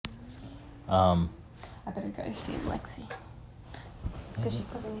I better go see Lexi. Because she's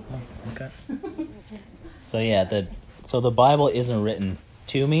putting me through. Okay. So the Bible isn't written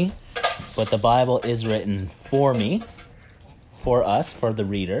to me, but the Bible is written for me, for us, for the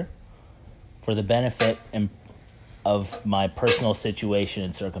reader, for the benefit of my personal situation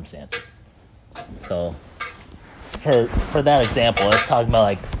and circumstances. So, for that example, let's talk about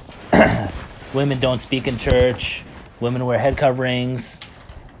like women don't speak in church, women wear head coverings,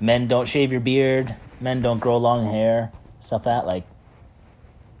 men don't shave your beard, men don't grow long hair, stuff like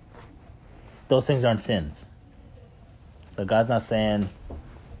those things aren't sins. So God's not saying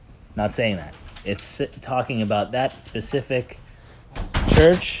that. It's talking about that specific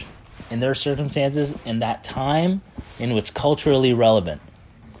church and their circumstances in that time and what's culturally relevant.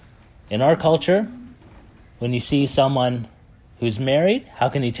 In our culture, when you see someone who's married, how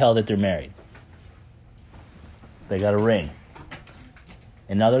can you tell that they're married? They got a ring.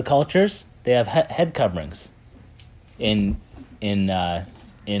 In other cultures, they have head coverings. In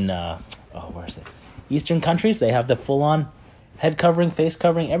where's it? Eastern countries, they have the full-on head covering, face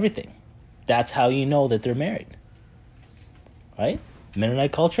covering, everything. That's how you know that they're married. Right?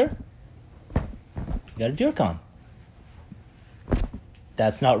 Mennonite culture, you got a deer con.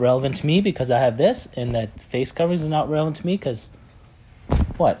 That's not relevant to me because I have this, and that face coverings is not relevant to me because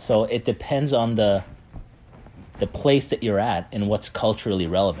what? So it depends on the place that you're at and what's culturally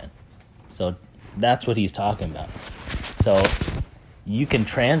relevant. So that's what he's talking about. So you can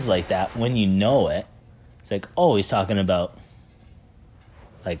translate that when you know it. It's like, oh, he's talking about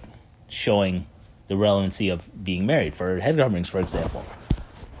like showing the relevancy of being married for head coverings, for example.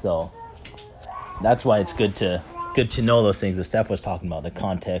 So that's why it's good to know those things that Steph was talking about, the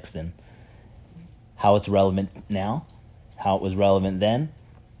context and how it's relevant now, how it was relevant then,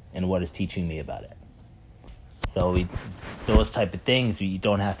 and what is teaching me about it. So those type of things you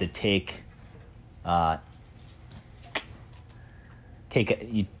don't have to take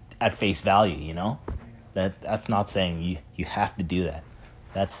it at face value, you know? That's not saying you have to do that.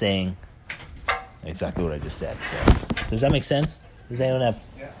 That's saying exactly what I just said. So does that make sense? Does anyone have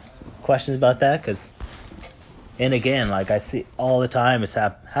questions about that? And again, like I see all the time, it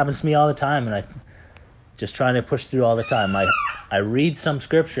happens to me all the time, and I just trying to push through all the time. I read some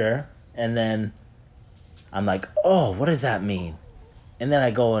scripture, and then I'm like, oh, what does that mean? And then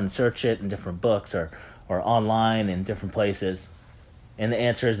I go and search it in different books or online in different places, and the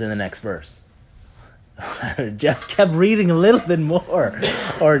answer is in the next verse. Just kept reading a little bit more,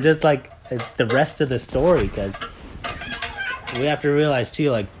 or just like the rest of the story, because we have to realize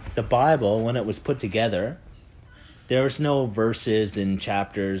too, like the Bible, when it was put together, there was no verses and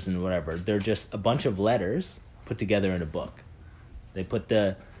chapters and whatever. They're just a bunch of letters put together in a book. They put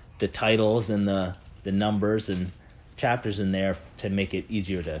the titles and the numbers and chapters in there to make it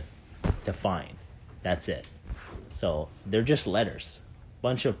easier to find. That's it. So they're just letters.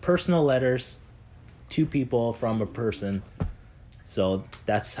 Bunch of personal letters to people from a person. So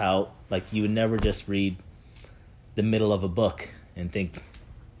that's how, like, you would never just read the middle of a book and think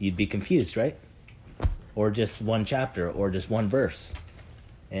you'd be confused, right? Or just one chapter or just one verse.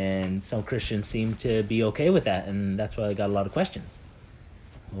 And some Christians seem to be okay with that, and that's why I got a lot of questions.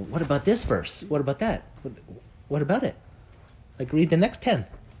 Well, what about this verse? What about that? What about it? Like, read the next 10.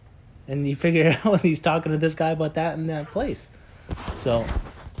 And you figure out he's talking to this guy about that in that place. So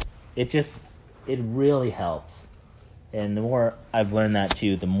it really helps. And the more I've learned that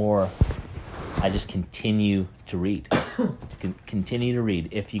too, the more I just continue to read. Continue to read.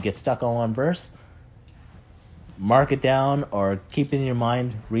 If you get stuck on one verse, mark it down or keep it in your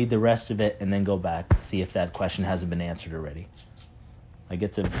mind, read the rest of it, and then go back, see if that question hasn't been answered already. Like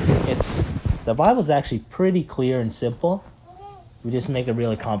the Bible's actually pretty clear and simple. We just make it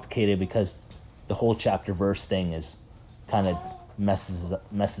really complicated because the whole chapter verse thing is kind of messes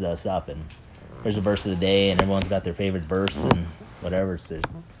us up, and there's a verse of the day and everyone's got their favorite verse and whatever. So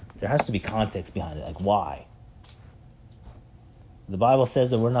there has to be context behind it, like why. The Bible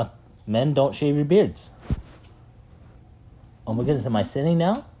says that men don't shave your beards. Oh my goodness, am I sinning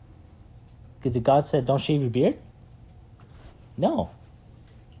now? Did God said don't shave your beard? No.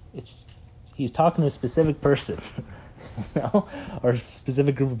 He's talking to a specific person, you know, or a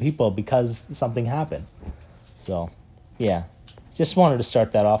specific group of people because something happened. So, yeah, just wanted to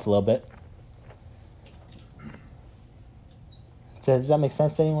start that off a little bit. So, does that make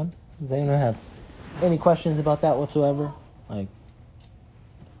sense to anyone? Does anyone have any questions about that whatsoever? Like,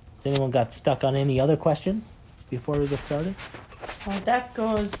 has anyone got stuck on any other questions before we get started? Well, that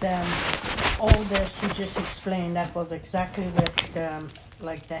goes, all this you just explained, that was exactly with,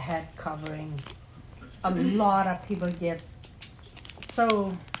 like the head covering. A lot of people get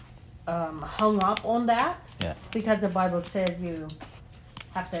so hung up on that. Yeah. Because the Bible says you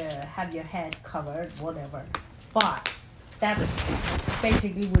have to have your head covered, whatever. But that's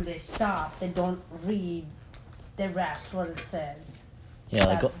basically where they stop. They don't read the rest, what it says. Yeah,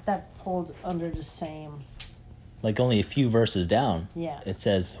 like that falls under the same. like only a few verses down, Yeah. it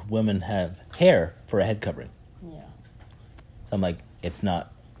says women have hair for a head covering. Yeah. So I'm like, it's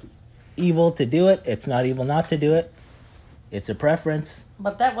not evil to do it. It's not evil not to do it. It's a preference.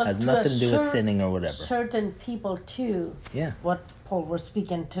 But that was Has to nothing a to do with sinning or whatever. certain people too. Yeah. What Paul was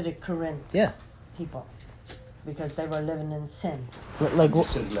speaking to the Corinth Yeah. people, because they were living in sin. Like, I'm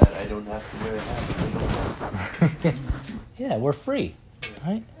so glad I don't have to wear a hat. yeah, we're free,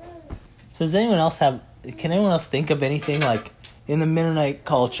 right? So does anyone else have? Can anyone else think of anything like in the Mennonite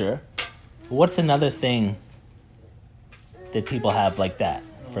culture? What's another thing that people have like that?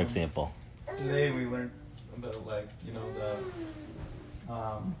 For example. Today we learned about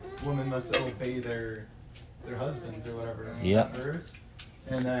the women must obey their husbands or whatever. Yep. Verse.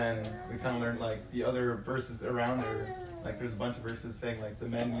 And then we kind of learned like the other verses around her. Like there's a bunch of verses saying like the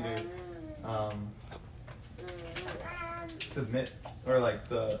men need to submit, or like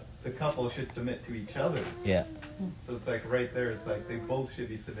the couple should submit to each other. Yeah. So it's like right there. It's like they both should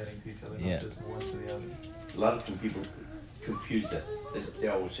be submitting to each other, not Yeah. just one to the other. A lot of people confuse that. They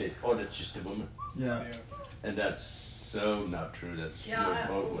always say, "Oh, that's just a woman," Yeah. and that's so not true. That's Yeah, I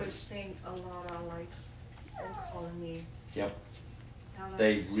both always ways. think a lot of like calling me. Yep. And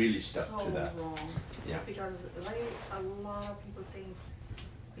They that's really stuck so to that. wrong. Yeah. Because like a lot of people think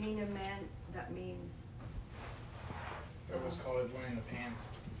being a man, that means I always call it wearing the pants.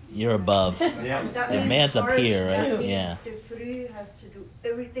 You're above. Yeah. that The means man's up first, here, that right? means Yeah. the fru has to do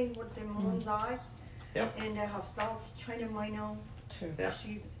everything what the man like. Yep. And they have South China minor. True. Yeah.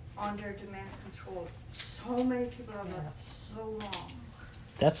 She's under the man's control. So many people are like so wrong.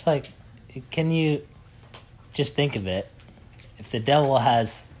 That's like, can you just think of it? If the devil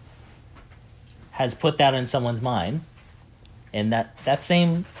has put that in someone's mind, and that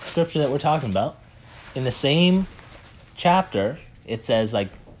same scripture that we're talking about, in the same chapter, it says like,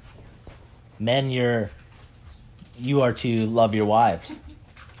 men, you are to love your wives,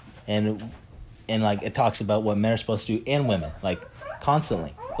 and like it talks about what men are supposed to do, and women, like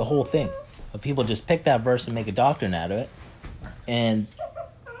constantly, the whole thing. But people just pick that verse and make a doctrine out of it, and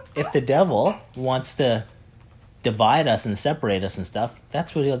if the devil wants to divide us and separate us and stuff,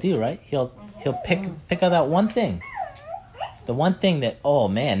 that's what he'll do, right? He'll pick out that one thing, the one thing that, oh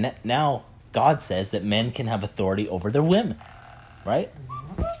man, now God says that men can have authority over their women, right?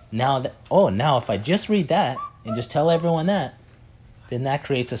 Now if I just read that and just tell everyone that, then that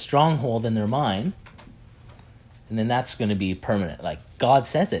creates a stronghold in their mind, and then that's going to be permanent. Like, God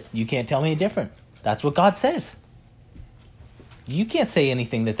says it. You can't tell me different. That's what God says. You can't say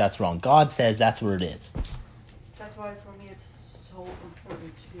anything that's wrong. God says that's where it is. That's why for me it's so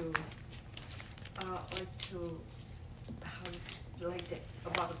important to like this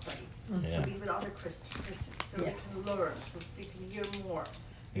about a study. Yeah. To be with other Christians so Yeah. we can learn, so we can hear more.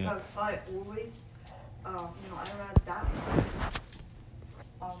 Yeah. Because I always, I read that.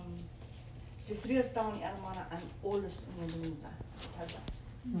 Det frösång är man en ålus undervisa.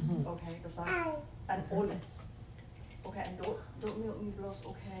 Okej, då sa en ålus. Okej, då mi blås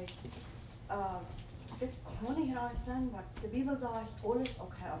okej. Det kommer här sen, but the Bible says ålus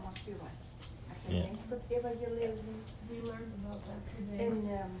okay, I must be right. I Yeah. can think of evangelism. We learned about that today. In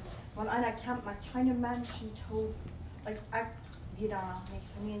von einer Camp nach China Menschen tog, like jeder nicht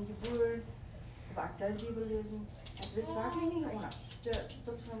Familiengeburt, aber aktuell Bibel lesen. Und das war nicht ohne. Das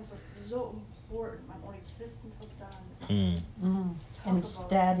war so important, man ohne Christen zu sein. And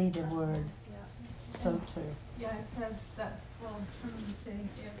study the word. Yeah. So true. Yeah, it says that, well, I'm trying to say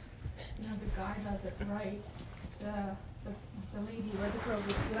if, the guy does it right, the lady or the girl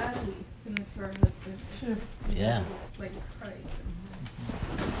would gladly submit to her husband. Sure. Yeah. Like Christ.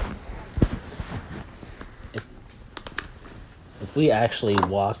 If we actually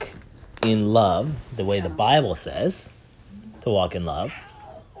walk in love the way the Bible says to walk in love,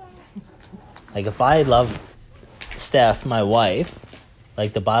 like if I love Steph, my wife,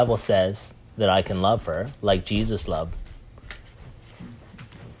 like the Bible says that I can love her, like Jesus loved,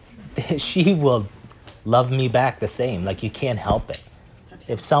 she will love me back the same. Like, you can't help it.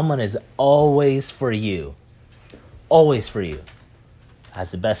 If someone is always for you,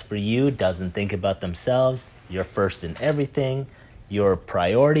 has the best for you, doesn't think about themselves, you're first in everything, your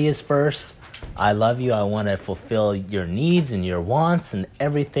priority is first, I love you, I want to fulfill your needs and your wants and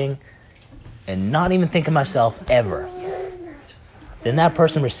everything, and not even think of myself ever, then that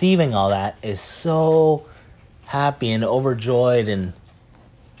person receiving all that is so happy and overjoyed and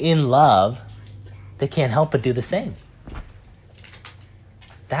in love, they can't help but do the same.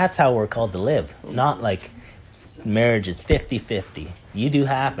 That's how we're called to live. Not like marriage is 50-50. You do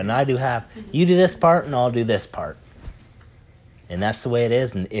half and I do half. You do this part and I'll do this part. And that's the way it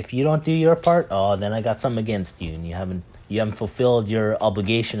is. And if you don't do your part, oh, then I got something against you and you haven't fulfilled your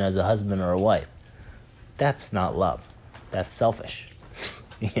obligation as a husband or a wife. That's not love. That's selfish.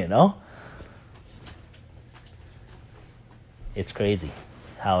 You know? It's crazy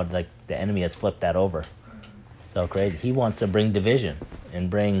how like the enemy has flipped that over. So crazy. He wants to bring division and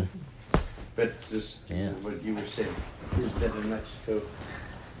bring. But just what you were saying, is that in Mexico?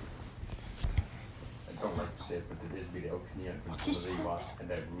 I don't like to say it, but it is really opinion from some of the boss, and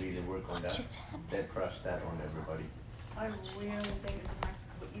they really work on that. They press that on everybody. I really think it's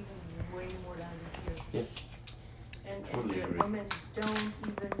Mexico even way more than it is here. Yes. And Totally the agree. women don't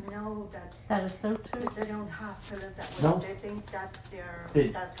even know that That is so true. they don't have to live that way. No. They think that's their, They-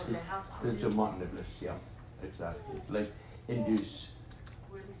 that's what they have to That's do. a mountain bliss, yeah, exactly. Like Hindus,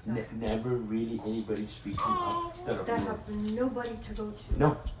 Really sad. never really anybody speaking up that They are have nobody to go to.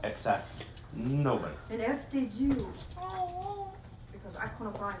 no, exactly, nobody. And if they do, because jag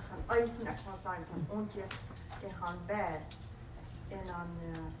kommer bara från Ontje, det har en värld innan,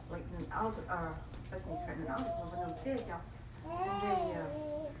 like en alder, like en alder, men en präga.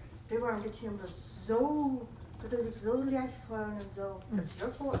 They were became so, because it's so lättförande and so, it's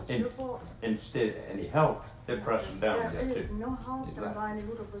your fault, it's your fault. Instead, any help, they press them down. There That's is it. no help, Exactly. and I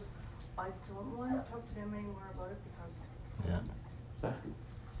knew it was, I don't want to talk to them anymore about it because Yeah. Exactly.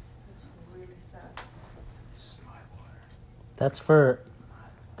 it's really sad.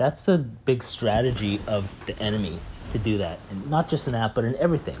 That's the big strategy of the enemy to do that, and not just in that, but in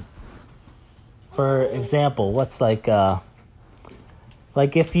everything. For example, what's like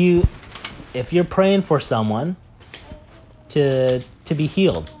if you're praying for someone to be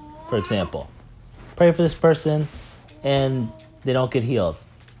healed, for example, pray for this person and they don't get healed.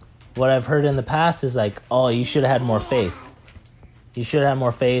 What I've heard in the past is like, oh, you should have had more faith. You should have had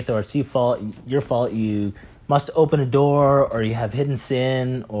more faith, or it's your fault. You must open a door, or you have hidden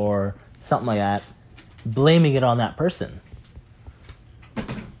sin, or something like that, blaming it on that person.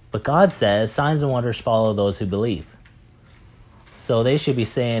 But God says, signs and wonders follow those who believe. So they should be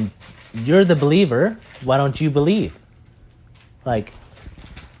saying, you're the believer, why don't you believe? Like,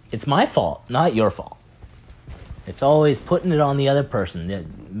 it's my fault, not your fault. It's always putting it on the other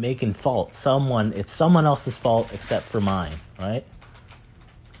person, making fault. It's someone else's fault except for mine, right?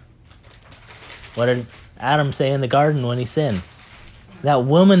 What did Adam say in the garden when he sinned? That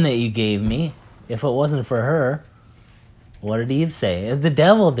woman that you gave me, if it wasn't for her, what did Eve say? If the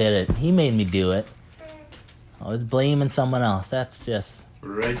devil did it, he made me do it. I was blaming someone else. That's just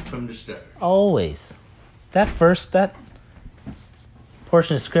Right from the start. always. That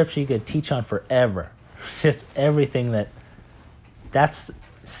portion of scripture you could teach on forever. Just everything that's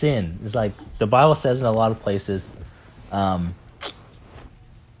sin. It's like the Bible says in a lot of places, what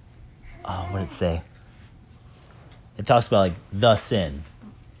did it say? It talks about like the sin,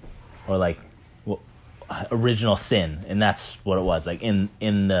 or like original sin, and that's what it was. Like in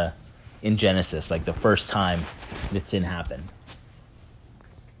Genesis, like the first time that sin happened.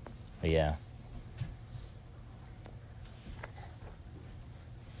 But yeah.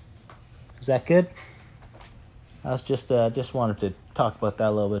 Is that good? I was just wanted to talk about that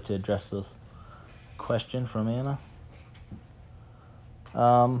a little bit to address this question from Anna.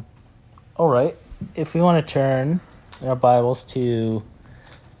 All right, if we want to turn in our Bibles to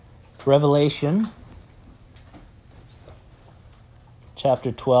Revelation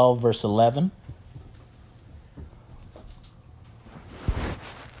chapter 12, verse 11.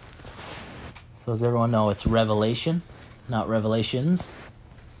 So does everyone know it's Revelation, not Revelations?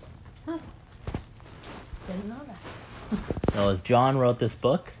 Didn't know that. So as John wrote this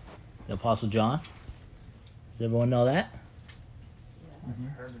book, the Apostle John, does everyone know that?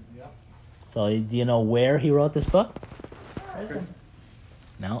 Heard it, yep. So do you know where he wrote this book? Prison.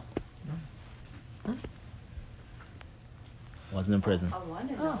 No. Wasn't in prison. I want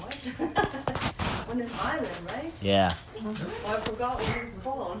to know it. On an island, right? Yeah. Oh, I forgot where he's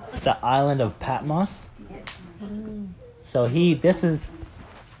born. It's the island of Patmos. Yes. So the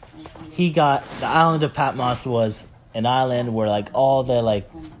island of Patmos was an island where like all the like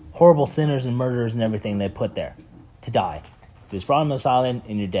horrible sinners and murderers and everything they put there to die. You just brought them to this island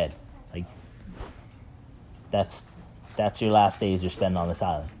and you're dead. Like that's your last days you're spending on this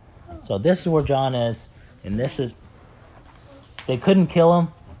island. So this is where John is, and they couldn't kill him,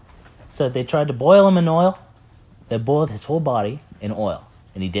 so they tried to boil him in oil. They boiled his whole body in oil,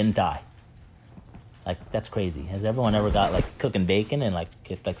 and he didn't die. Like, that's crazy. Has everyone ever got, like, cooking bacon and, like,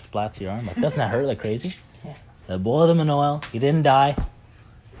 it, like, splats your arm? Like, doesn't that hurt like crazy? Yeah. They boiled him in oil. He didn't die.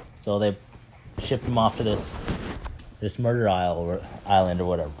 So they shipped him off to this murder island or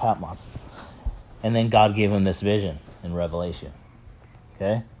whatever, Patmos. And then God gave him this vision in Revelation.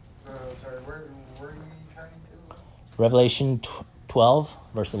 Okay? Sorry, where are you trying to? Revelation 12,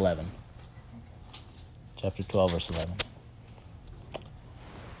 verse 11. Chapter 12, verse 11.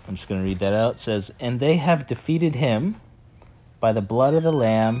 I'm just going to read that out. It says, "And they have defeated him by the blood of the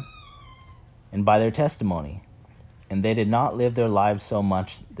Lamb and by their testimony. And they did not live their lives so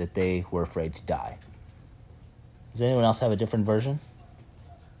much that they were afraid to die." Does anyone else have a different version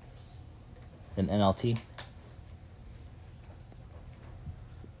than NLT?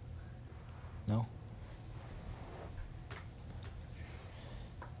 No?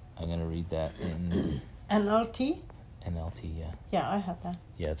 I'm going to read that in NLT? NLT, yeah. Yeah, I have that.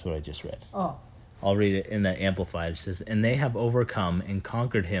 Yeah, that's what I just read. Oh. I'll read it in the Amplified. It says, "And they have overcome and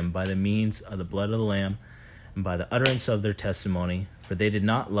conquered him by the means of the blood of the Lamb and by the utterance of their testimony, for they did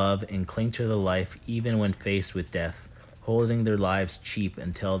not love and cling to their life even when faced with death, holding their lives cheap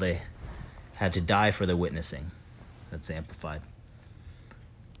until they had to die for their witnessing." That's Amplified.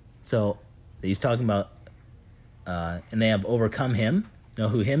 So he's talking about, and they have overcome him. You know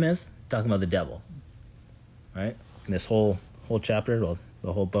who him is? He's talking about the devil. Right? And this whole chapter, well,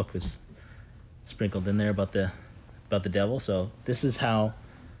 the whole book is sprinkled in there about the devil. So this is how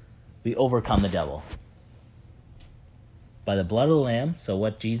we overcome the devil. By the blood of the Lamb. So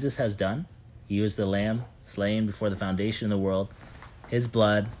what Jesus has done, he was the Lamb slain before the foundation of the world. His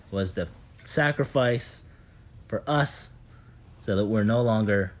blood was the sacrifice for us so that we're no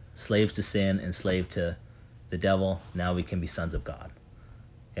longer slaves to sin and slave to the devil. Now we can be sons of God.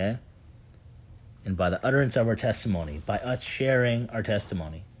 Okay? And by the utterance of our testimony, by us sharing our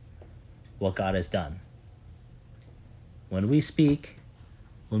testimony, what God has done. When we speak,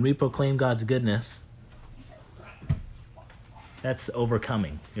 when we proclaim God's goodness, that's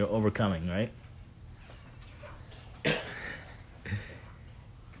overcoming. You're overcoming, right?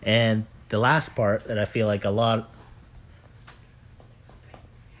 And the last part that I feel like the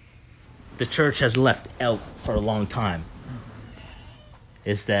church has left out for a long time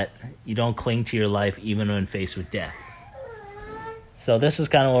is that you don't cling to your life even when faced with death. So this is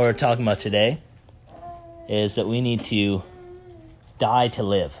kind of what we're talking about today, is that we need to die to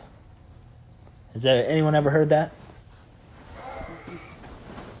live. Has anyone ever heard that?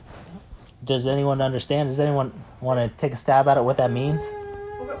 Does anyone understand? Does anyone want to take a stab at it, what that means?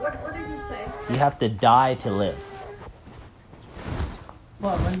 What did you say? You have to die to live.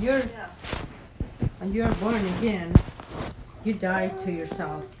 Well, when Yeah. you're born again, you die to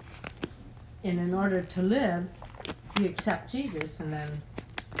yourself. And in order to live, you accept Jesus, and then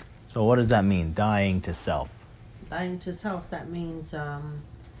So what does that mean, dying to self? dying to self, that means, okay,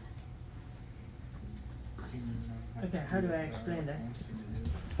 how do I explain that?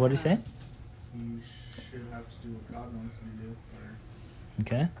 What do you say? You should have to do what God wants you to do. Or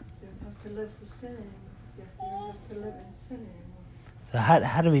Okay. You don't have to live for sin anymore. You don't have to live in sin anymore. So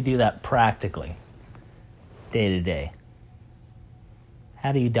how do we do that practically, day to day?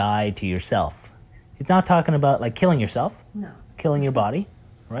 How do you die to yourself? He's not talking about like killing yourself, No. killing your body,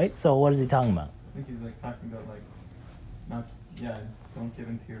 right? So what is he talking about? I think he's like talking about like, don't give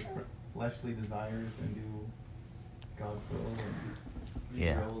into your fleshly desires and do God's will and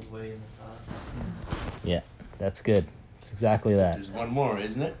Yeah. your old way in the past. Yeah, that's good. It's exactly that. There's one more,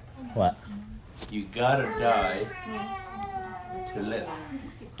 isn't it? What? You gotta die to live.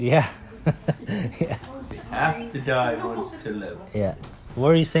 Yeah. Yeah. You have to die once to live. Yeah. What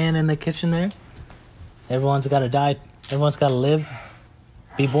are you saying in the kitchen there? Everyone's got to die. Everyone's got to live.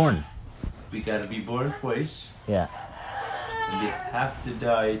 Be born. We gotta be born twice, Yeah. and you have to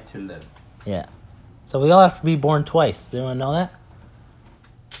die to live. Yeah. So we all have to be born twice. Does anyone know that?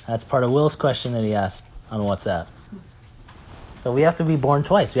 That's part of Will's question that he asked on WhatsApp. So we have to be born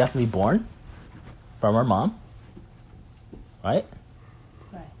twice. We have to be born from our mom, right?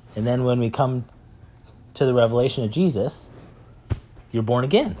 Right. And then when we come to the revelation of Jesus, you're born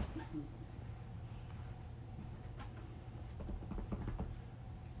again.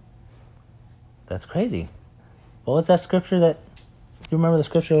 That's crazy. What was that scripture that... Do you remember the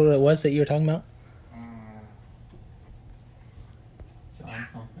scripture what it was that you were talking about? John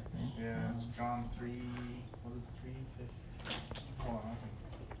something. Right? yeah, it's John 3. Was it 3:50? Hold on,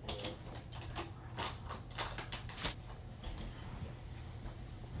 I think.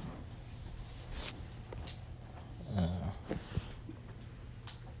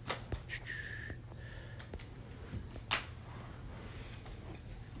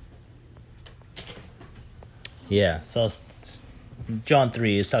 Yeah, so John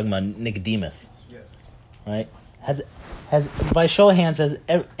 3 is talking about Nicodemus, Yes. right? Has by show of hands, has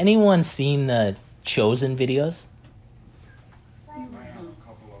anyone seen the Chosen videos? I have a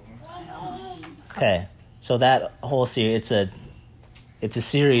couple of them. Okay, so that whole series, it's a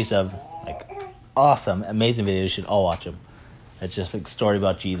series of like awesome, amazing videos. You should all watch them. It's just like a story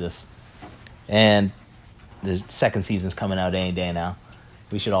about Jesus, and the second season's coming out any day now.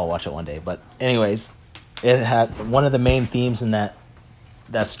 We should all watch it one day. But anyways, it had one of the main themes in that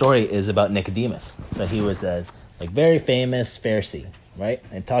story is about Nicodemus. So he was a very famous Pharisee, right?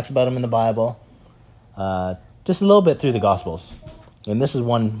 And it talks about him in the Bible, just a little bit through the Gospels. And this is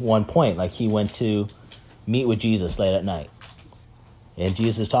one point. Like, he went to meet with Jesus late at night, and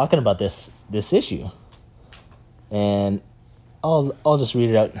Jesus is talking about this issue. And I'll just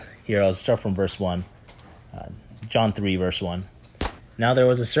read it out here. I'll start from verse 1. John 3, verse 1. Now there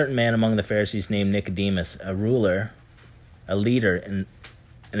was a certain man among the Pharisees named Nicodemus, a ruler, a leader, and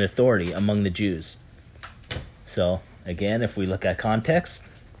an authority among the Jews. So, again, if we look at context,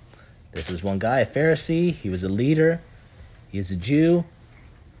 this is one guy, a Pharisee. He was a leader. He is a Jew,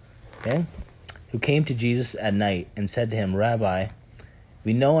 okay, who came to Jesus at night and said to him, Rabbi,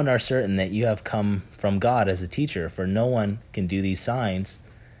 we know and are certain that you have come from God as a teacher, for no one can do these signs,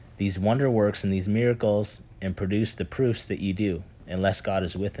 these wonder works and these miracles, and produce the proofs that you do, unless God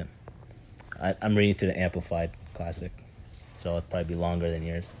is with him. I'm reading through the Amplified Classic, so it'll probably be longer than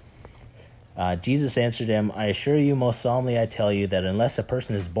yours. Jesus answered him, I assure you, most solemnly I tell you, that unless a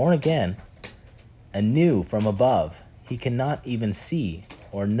person is born again, anew from above, he cannot even see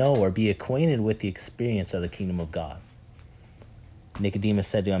or know or be acquainted with the experience of the kingdom of God. Nicodemus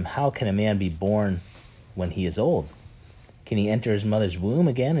said to him, how can a man be born when he is old? Can he enter his mother's womb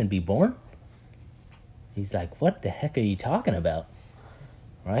again and be born? He's like, what the heck are you talking about?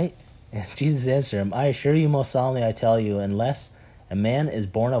 Right? And Jesus answered him, I assure you, most solemnly I tell you, unless a man is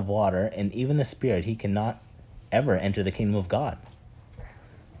born of water and even the Spirit, he cannot ever enter the kingdom of God.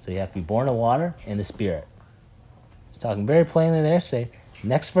 So you have to be born of water and the Spirit. It's talking very plainly there. Say,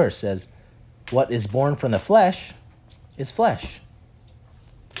 next verse says, what is born from the flesh is flesh.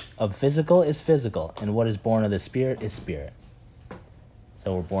 Of physical is physical, and what is born of the Spirit is spirit.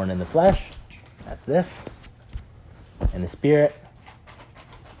 So we're born in the flesh, that's this, and the Spirit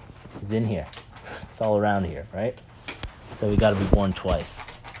is in here. It's all around here, right? So we got to be born twice.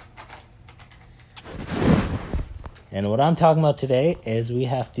 And what I'm talking about today is we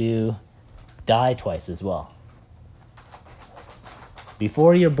have to die twice as well.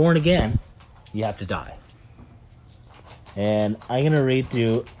 Before you're born again, you have to die. And I'm going to read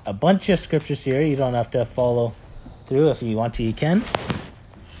through a bunch of scriptures here. You don't have to follow through. If you want to, you can.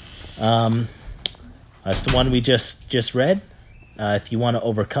 That's the one we just read. If you want to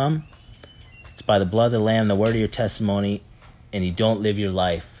overcome, it's by the blood of the Lamb, the word of your testimony, and you don't live your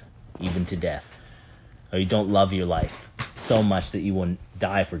life even to death. Or you don't love your life so much that you wouldn't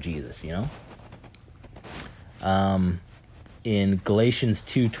die for Jesus, you know? In Galatians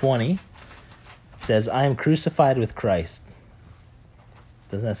 2:20, it says, I am crucified with Christ.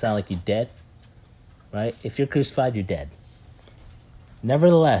 Doesn't that sound like you're dead? Right? If you're crucified, you're dead.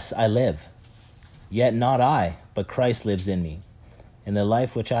 Nevertheless, I live. Yet not I, but Christ lives in me. In the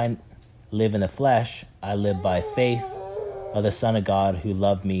life which I live in the flesh, I live by faith of the Son of God who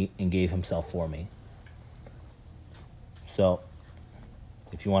loved me and gave himself for me. So,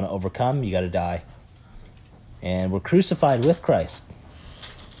 if you want to overcome, you got to die. And we're crucified with Christ.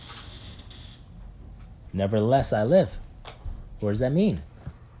 Nevertheless, I live. What does that mean?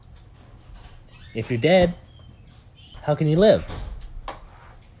 If you're dead, how can you live?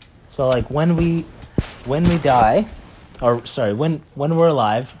 So, like, when we die, or sorry, when we're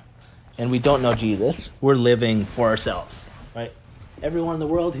alive and we don't know Jesus, we're living for ourselves, right? Everyone in the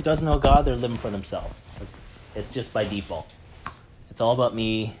world who doesn't know God, they're living for themselves. It's just by default. It's all about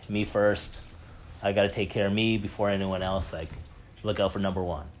me first. I got to take care of me before anyone else. Like, look out for number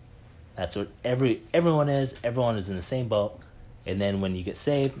one. That's what everyone is. Everyone is in the same boat. And then when you get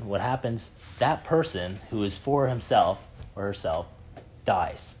saved, what happens? That person who is for himself or herself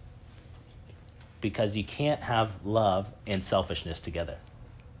dies. Because you can't have love and selfishness together.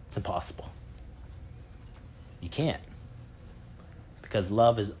 It's impossible. You can't. Because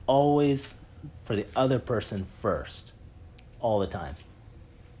love is always for the other person first. All the time.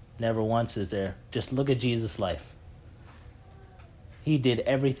 Never once is there. Just look at Jesus' life. He did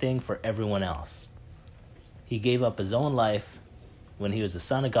everything for everyone else. He gave up his own life when he was the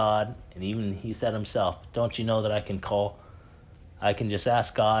Son of God, and even he said himself, don't you know that I can just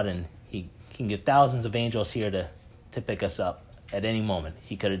ask God and he can get thousands of angels here to pick us up at any moment.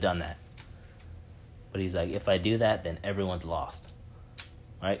 He could have done that. But he's like, if I do that, then everyone's lost.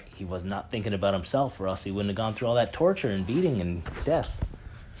 Right? He was not thinking about himself, or else he wouldn't have gone through all that torture and beating and death.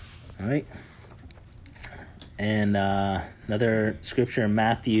 All right? And another scripture in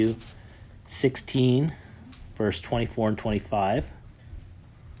Matthew 16, verse 24 and 25.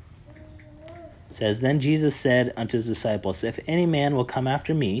 It says, Then Jesus said unto his disciples, If any man will come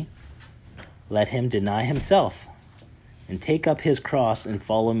after me, let him deny himself, and take up his cross and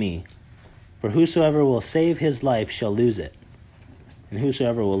follow me. For whosoever will save his life shall lose it, and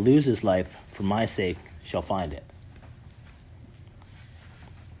whosoever will lose his life for my sake shall find it.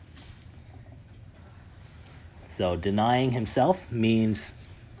 So denying himself means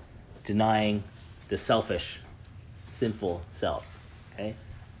denying the selfish, sinful self. Okay?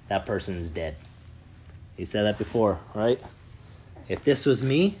 That person is dead. He said that before, right? If this was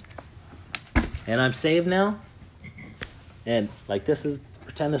me, and I'm saved now, and like this is,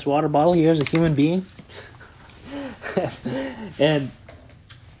 pretend this water bottle here is a human being, and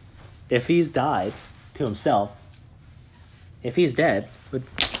if he's died to himself, if he's dead,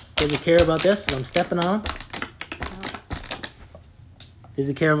 does he care about this if I'm stepping on him? Does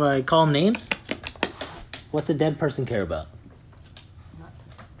he care if I call him names? What's a dead person care about?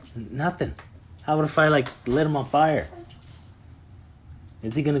 Nothing. How about if I lit him on fire?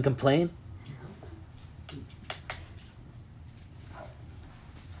 Is he going to complain?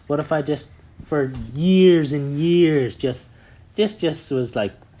 What if I just, for years and years, just was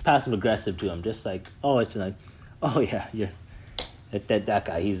passive aggressive to him, just it's oh yeah, that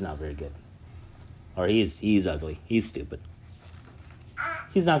guy, he's not very good, or he's ugly, he's stupid.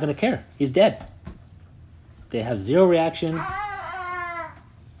 He's not going to care. He's dead. They have zero reaction.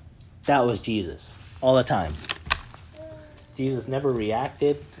 That was Jesus all the time. Jesus never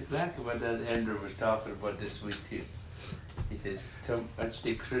reacted. It's exactly what that Andrew was talking about this week too. He says, so much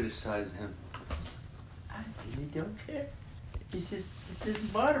they criticize him. I really don't care. He says, it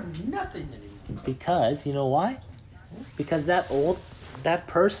doesn't bother me nothing anymore. Because, you know why? Because that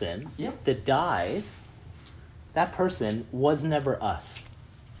person that dies, that person was never us.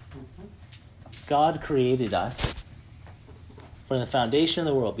 God created us from the foundation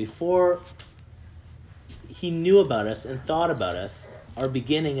of the world. Before he knew about us and thought about us, our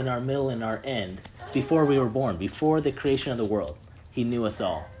beginning and our middle and our end, before we were born, before the creation of the world, he knew us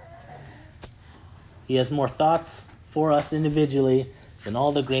all. He has more thoughts for us individually than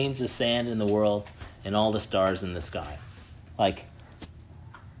all the grains of sand in the world and all the stars in the sky.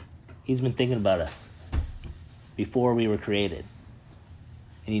 He's been thinking about us before we were created.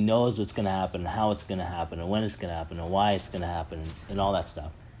 And he knows what's going to happen, and how it's going to happen, and when it's going to happen, and why it's going to happen, and all that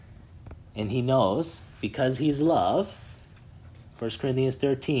stuff. And he knows, because he's love, 1 Corinthians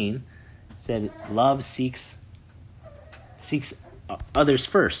 13 said, love seeks others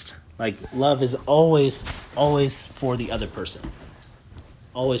first. Love is always for the other person.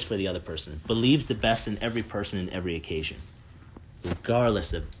 Always for the other person. Believes the best in every person in every occasion.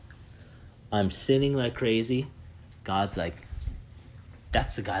 Regardless of, I'm sinning like crazy, God's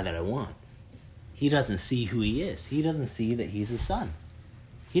that's the guy that I want. He doesn't see who he is. He doesn't see that he's his son.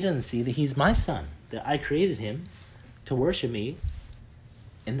 He doesn't see that he's my son, that I created him to worship me,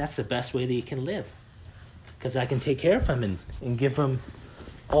 and that's the best way that he can live. Because I can take care of him and give him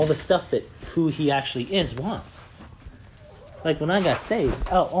all the stuff that who he actually is wants. When I got saved,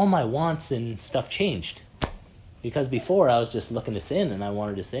 all my wants and stuff changed. Because before I was just looking to sin, and I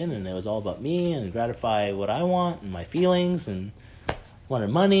wanted to sin, and it was all about me and gratify what I want and my feelings, and wanted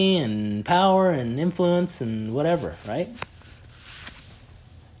money and power and influence and whatever, right?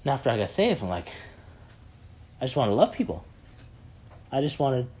 And after I got saved, I'm I just want to love people. I just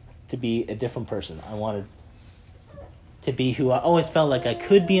wanted to be a different person. I wanted to be who I always felt like I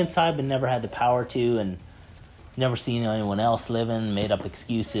could be inside, but never had the power to, and never seen anyone else living, made up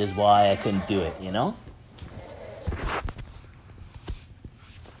excuses why I couldn't do it, you know?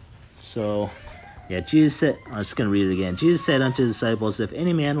 So, Jesus said, I'm just going to read it again. Jesus said unto his disciples, if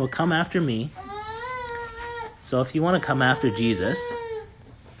any man will come after me, so if you want to come after Jesus,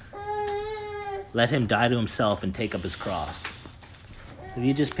 let him die to himself and take up his cross. If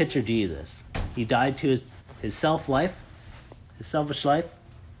you just picture Jesus, he died to his self-life, his selfish life,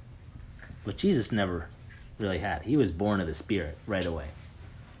 but Jesus never really had. He was born of the Spirit right away,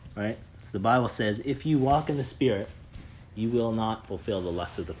 right? So the Bible says, if you walk in the Spirit, you will not fulfill the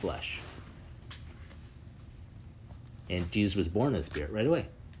lusts of the flesh. And Jesus was born of the Spirit right away.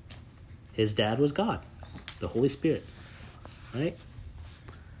 His dad was God, the Holy Spirit, right?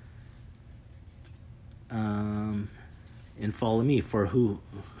 And follow me, for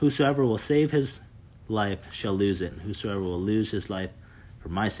whosoever will save his life shall lose it, and whosoever will lose his life for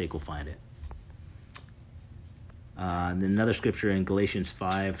my sake will find it. And another scripture in Galatians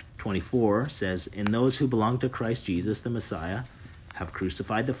 5:24 says, "And those who belong to Christ Jesus, the Messiah, have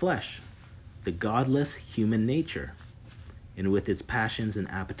crucified the flesh, the godless human nature, and with its passions and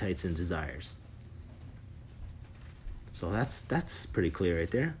appetites and desires." So that's pretty clear right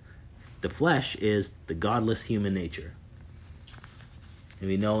there. The flesh is the godless human nature. And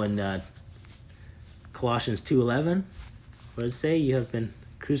we know in Colossians 2:11, what does it say? You have been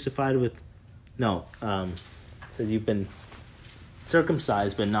crucified with... No, it says you've been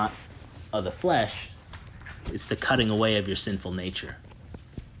circumcised, but not of the flesh. It's the cutting away of your sinful nature.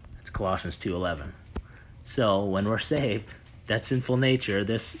 That's Colossians 2:11. So when we're saved, that sinful nature,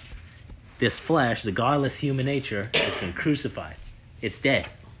 this flesh, the godless human nature, has been crucified. It's dead.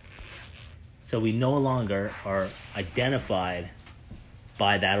 So we no longer are identified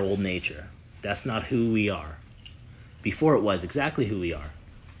by that old nature. That's not who we are. Before it was exactly who we are.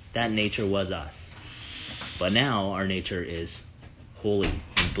 That nature was us. But now our nature is holy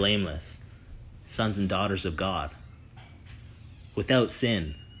and blameless, sons and daughters of God, without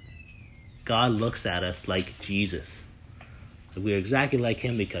sin. God looks at us like Jesus. We are exactly like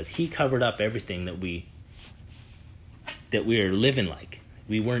him because he covered up everything that we are living like.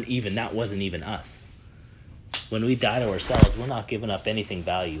 That wasn't even us. When we die to ourselves, we're not giving up anything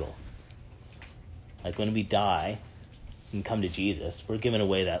valuable. Like when we die and come to Jesus, we're giving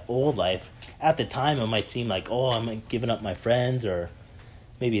away that old life. At the time, it might seem like, oh, I'm giving up my friends or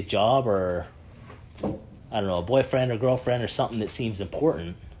maybe a job or, I don't know, a boyfriend or girlfriend or something that seems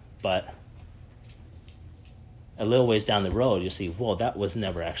important. But a little ways down the road, you'll see, whoa, that was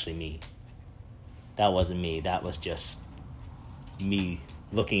never actually me. That wasn't me. That was just me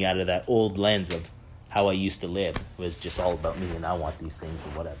looking out of that old lens of how I used to live. It was just all about me and I want these things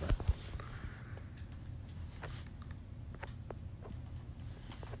or whatever.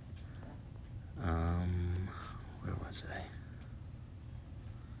 Where was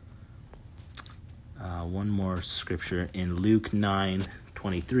I? One more scripture in Luke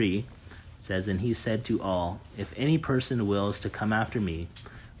 9:23 says, "And he said to all, if any person wills to come after me,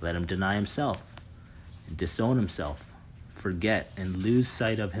 let him deny himself and disown himself, forget and lose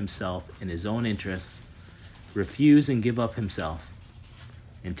sight of himself in his own interests, refuse and give up himself,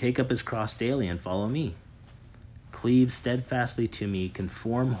 and take up his cross daily and follow me. Cleave steadfastly to me,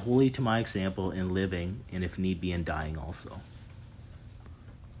 conform wholly to my example in living, and if need be in dying also."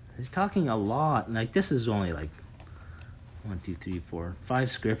 He's talking a lot. Like, this is only like 1, 2, 3, 4, 5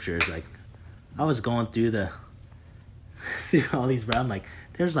 scriptures. Like, I was going through through all these, but I'm like,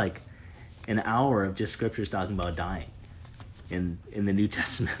 there's like an hour of just scriptures talking about dying in the New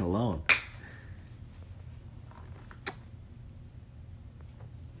Testament alone.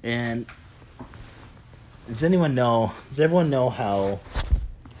 And does everyone know how,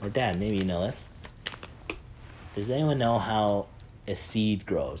 or Dad, maybe you know this, does anyone know how a seed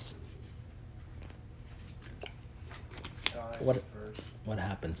grows? What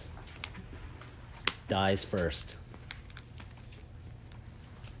happens? Dies first.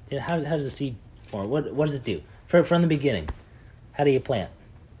 Yeah, how does a seed form? What does it do? From the beginning, how do you plant?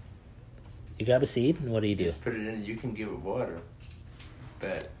 You grab a seed, and what do you do? Just put it in, you can give it water,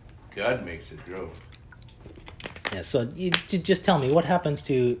 but God makes it grow. Yeah, so you just tell me, what happens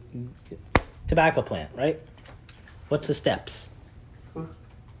to tobacco plant, right? What's the steps?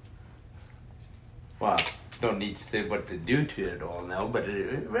 Well, don't need to say what to do to it all now, but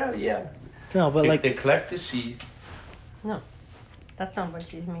yeah. No, but They collect the seed. No, that's not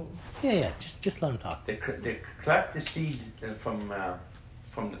what you mean. Yeah, just let them talk. They collect the seed from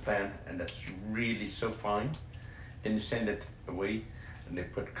the plant, and that's really so fine. Then you send it away, and they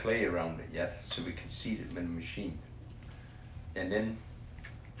put clay around it, so we can seed it in the machine. And then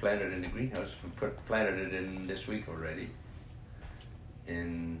plant it in the greenhouse. We planted it in this week already.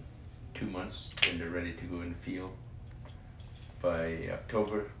 In 2 months, then they're ready to go in the field. By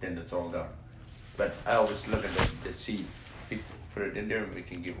October, then it's all done. But I always look at the seed. We put it in there, and we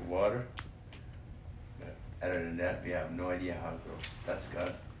can give it water. But other than that, we have no idea how it grows. That's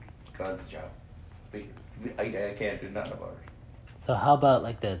God's job. I can't do nothing about it. So how about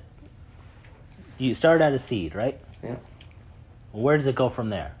you start at a seed, right? Yeah. Where does it go from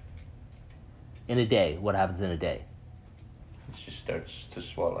there? In a day, what happens in a day? It just starts to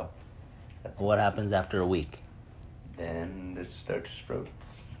swell up. What happens after a week? Then it starts to sprout.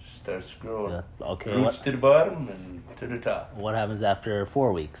 Starts growing. Yeah, okay. Roots to the bottom and to the top. What happens after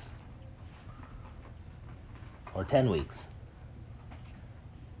 4 weeks? Or 10 weeks?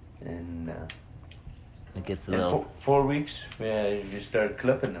 And It gets a in little... 4 weeks, you start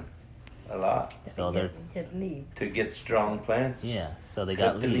clipping them. a lot So they're Get leaf. to get strong plants. yeah. So they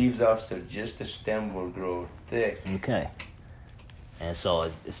got Cut the leaves. leaves off so just the stem will grow thick. Okay. And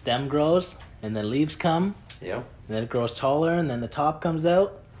so the stem grows, and then leaves come, Yep. and then it grows taller, and then the top comes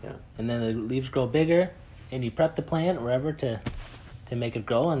out, Yeah. and then the leaves grow bigger, and you prep the plant wherever to make it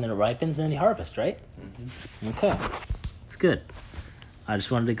grow, and then it ripens, and then you harvest, right? Mm-hmm. Okay, it's good. I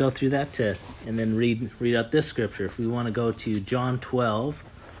just wanted to go through that and then read out this scripture. If we want to go to John 12,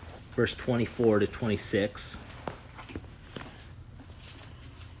 verse 24 to 26.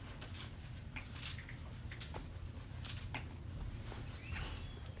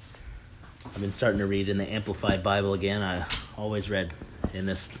 I've been starting to read in the Amplified Bible again. I always read in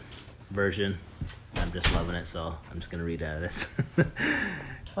this version. I'm just loving it, so I'm just going to read out of this.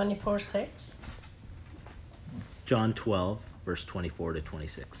 24:6. John 12, verse 24 to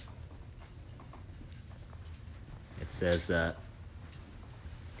 26. It says,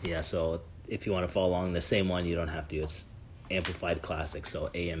 so if you want to follow along the same one, you don't have to. It's Amplified Classic, so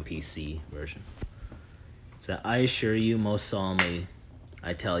AMPC version. So I assure you most solemnly,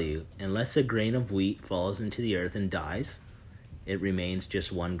 I tell you, unless a grain of wheat falls into the earth and dies, it remains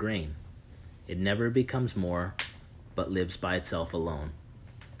just one grain. It never becomes more, but lives by itself alone.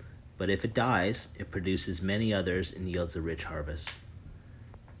 But if it dies, it produces many others and yields a rich harvest.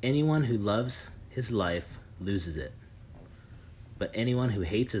 Anyone who loves his life loses it. But anyone who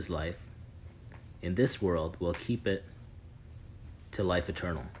hates his life in this world will keep it to life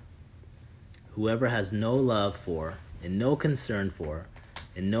eternal. Whoever has no love for, and no concern for,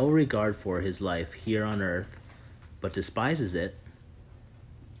 and no regard for his life here on earth, but despises it,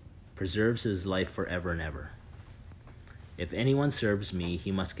 preserves his life forever and ever. If anyone serves me,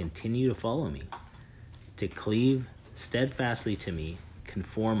 he must continue to follow me, to cleave steadfastly to me,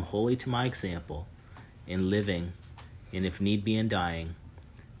 conform wholly to my example, in living, and if need be in dying,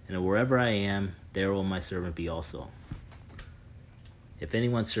 and wherever I am, there will my servant be also. If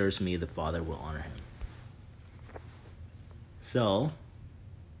anyone serves me, the Father will honor him. So,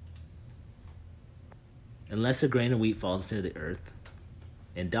 unless a grain of wheat falls into the earth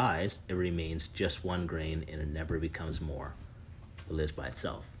and dies, it remains just one grain, and it never becomes more. It lives by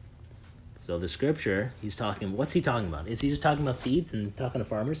itself. So the scripture, what's he talking about? Is he just talking about seeds and talking to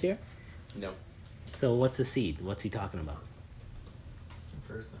farmers here? No. So what's a seed? What's he talking about?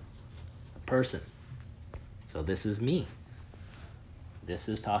 Person. A person. So this is me. This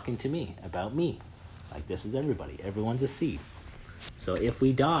is talking to me, about me. Like this is everybody. Everyone's a seed. So if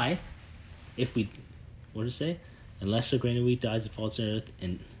we die, what does it say? Unless a grain of wheat dies, it falls to earth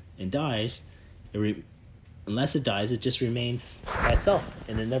and dies. Unless it dies, it just remains by itself,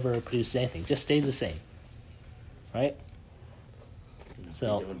 and it never produces anything. It just stays the same, right?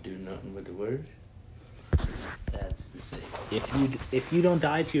 So You don't do nothing with the word. That's the same. if you don't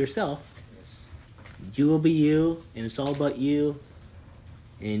die to yourself, you will be you, and it's all about you,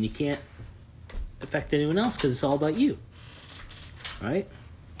 and you can't affect anyone else because it's all about you, right?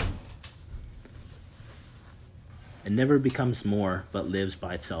 It never becomes more, but lives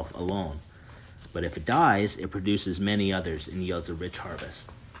by itself alone. But if it dies, it produces many others and yields a rich harvest.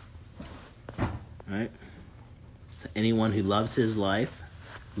 Right? So anyone who loves his life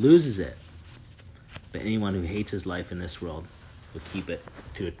loses it. But anyone who hates his life in this world will keep it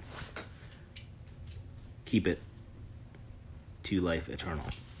to life eternal.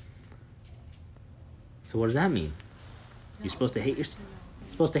 So what does that mean? You're supposed to hate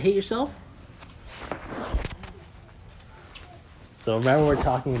yourself? So remember, we're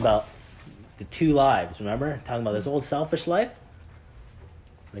talking about the two lives. Remember, talking about this old selfish life,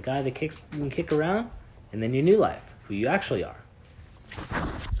 the guy that can kick around, and then your new life, who you actually are.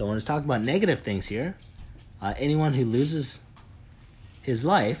 So when it's talking about negative things here, anyone who loses his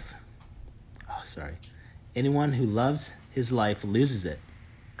life, anyone who loves his life loses it.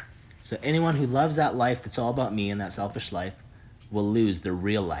 So anyone who loves that life that's all about me and that selfish life will lose their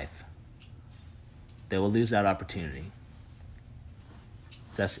real life. They will lose that opportunity.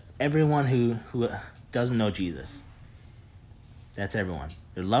 That's everyone who doesn't know Jesus. That's everyone.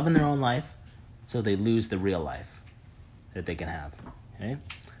 They're loving their own life, so they lose the real life that they can have. Okay?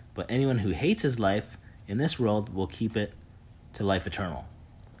 But anyone who hates his life in this world will keep it to life eternal.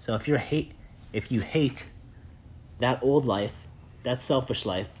 So if you hate that old life, that selfish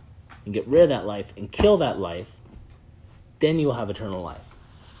life, and get rid of that life and kill that life, then you will have eternal life.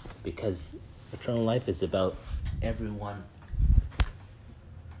 Because eternal life is about everyone.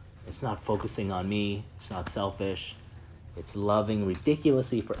 It's not focusing on me. It's not selfish. It's loving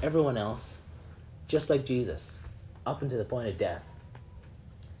ridiculously for everyone else, just like Jesus, up until the point of death.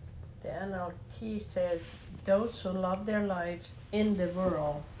 The NLT says, those who love their lives in the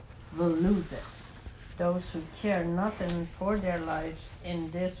world will lose it. Those who care nothing for their lives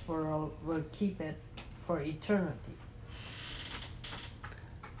in this world will keep it for eternity.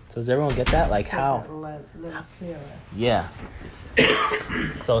 So does everyone get that? Like Say how? that a little clearer. Yeah.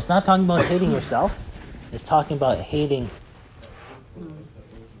 So it's not talking about hating yourself. It's talking about hating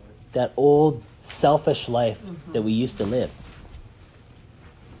that old selfish life that we used to live.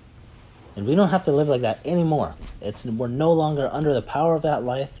 And we don't have to live like that anymore. We're no longer under the power of that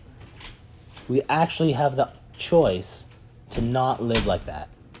life. We actually have the choice to not live like that.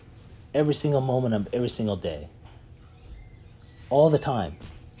 Every single moment of every single day. All the time.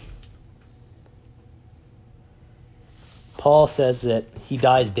 Paul says that he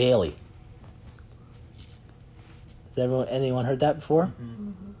dies daily. Has anyone heard that before?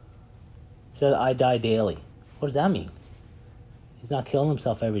 Mm-hmm. He said, I die daily. What does that mean? He's not killing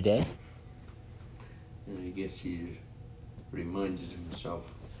himself every day. And I guess he reminds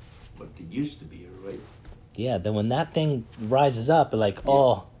himself what they used to be, right? Yeah, then when that thing rises up, like,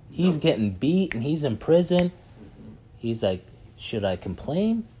 oh, he's getting beat and he's in prison. He's like, should I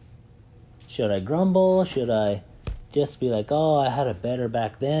complain? Should I grumble? Should I just be like, oh, I had it better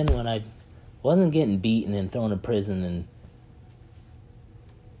back then when I wasn't getting beaten and thrown in prison? And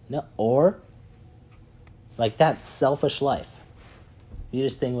no, or like that selfish life. You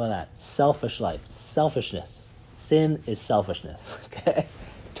just think about that. Selfish life. Selfishness. Sin is selfishness. Okay?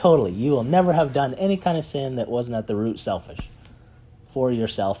 Totally. You will never have done any kind of sin that wasn't at the root selfish. For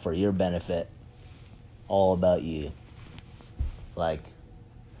yourself, for your benefit. All about you. Like,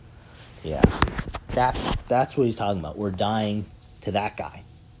 yeah. That's what he's talking about. We're dying to that guy.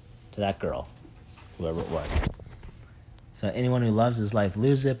 To that girl. Whoever it was. So anyone who loves his life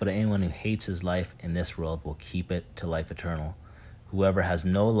loses it, but anyone who hates his life in this world will keep it to life eternal. Whoever has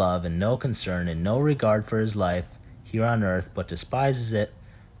no love and no concern and no regard for his life here on earth, but despises it,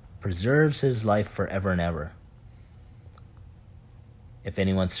 preserves his life forever and ever. If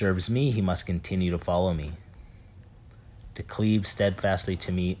anyone serves me, he must continue to follow me, to cleave steadfastly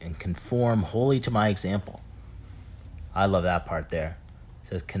to me and conform wholly to my example. I love that part there. It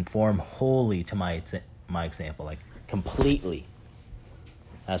says conform wholly to my example, like completely.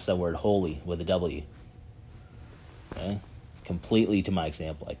 That's the word wholly with a W. Okay? Completely to my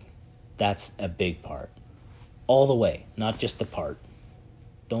example. Like, that's a big part. All the way, not just the part.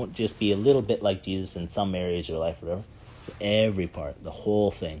 Don't just be a little bit like Jesus in some areas of your life or whatever. It's every part, the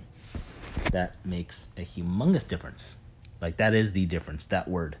whole thing. That makes a humongous difference. Like, that is the difference, that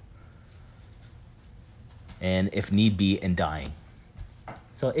word. And if need be, in dying.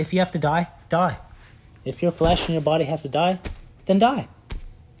 So if you have to die, die. If your flesh and your body has to die, then die.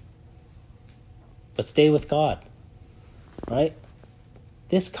 But stay with God. Right?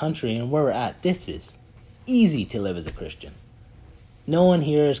 This country and where we're at, this is easy to live as a Christian. No one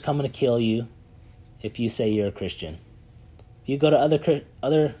here is coming to kill you if you say you're a Christian. If you go to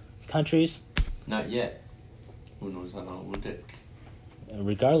other countries... Not yet. Who knows how long it will take.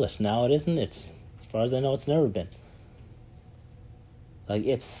 Regardless, now it isn't. It's, as far as I know, it's never been. Like,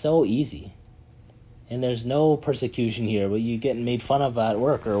 it's so easy. And there's no persecution here, but you getting made fun of at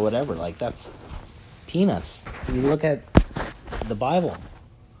work or whatever. Like, that's peanuts. You look at the Bible.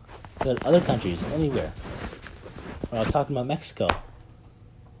 Look at other countries, anywhere. When I was talking about Mexico.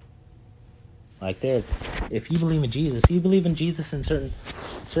 Like, there, if you believe in Jesus, you believe in Jesus in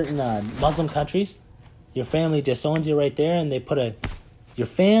certain Muslim countries, your family disowns you right there, and they your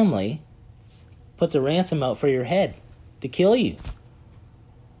family puts a ransom out for your head to kill you.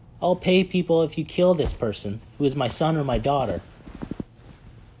 I'll pay people if you kill this person, who is my son or my daughter,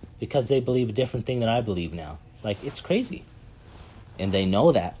 because they believe a different thing than I believe now. Like, it's crazy. And they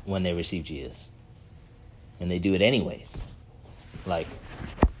know that when they receive Jesus. And they do it anyways. Like,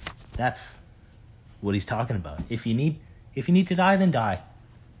 that's what he's talking about. If you need to die, then die.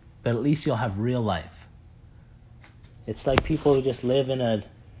 But at least you'll have real life. It's like people who just live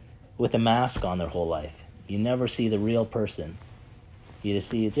with a mask on their whole life. You never see the real person. You just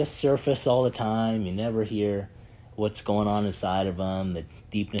see it just surface all the time. You never hear what's going on inside of them, the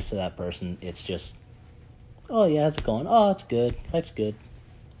deepness of that person. It's just, oh yeah, how's it going? Oh, it's good. Life's good.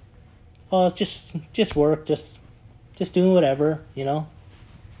 Oh, it's just work, just doing whatever, you know.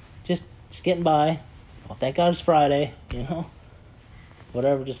 Just getting by. Well, thank God it's Friday, you know.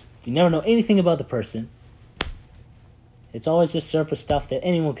 Whatever, you never know anything about the person. It's always just surface stuff that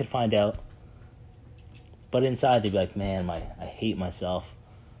anyone could find out. But inside they'd be like, man, I hate myself.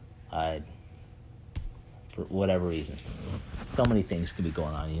 For whatever reason. So many things could be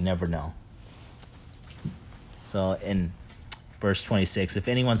going on. You never know. So in verse 26, if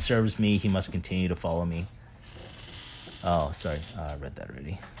anyone serves me, he must continue to follow me. Oh, sorry. I read that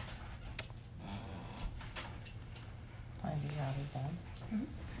already. Finally got it done.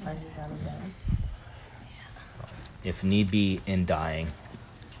 Finally got it done. If need be in dying.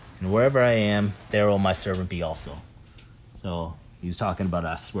 And wherever I am, there will my servant be also. So he's talking about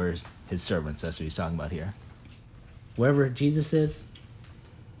us. Where's his servants? That's what he's talking about here. Wherever Jesus is,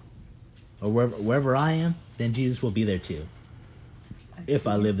 or wherever I am, then Jesus will be there too. If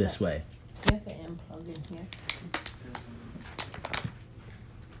I live this way. You have the M plug in here.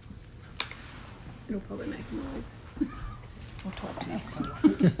 It'll probably make noise. We'll talk to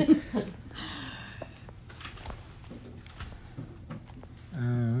you.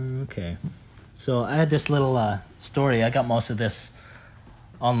 Okay. So I had this little story. I got most of this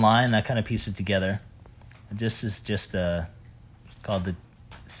online. I kind of pieced it together. This is just called the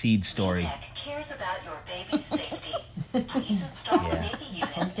seed story. Cares about your baby's safety. Please install Yeah. baby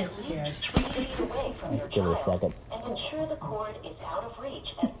units Don't get at scared. least 3 feet away from your Let's give it a child, second. and ensure the cord is out of reach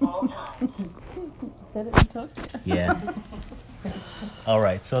at all times. Said it and talked to you. Yeah. All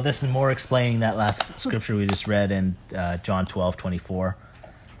right. So this is more explaining that last scripture we just read in John 12:24.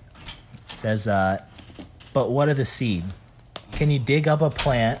 It says, "But what of the seed? Can you dig up a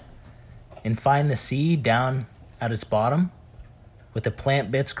plant and find the seed down at its bottom, with the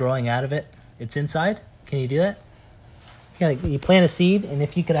plant bits growing out of it? It's inside. Can you do that? Yeah, like you plant a seed, and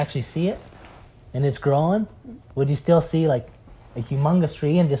if you could actually see it, and it's growing, would you still see like a humongous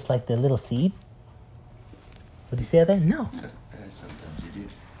tree and just like the little seed? Would you see that there? No. Sometimes you do.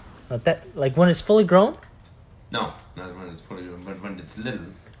 Not that, like when it's fully grown, No, not when it's fully grown, but when it's little.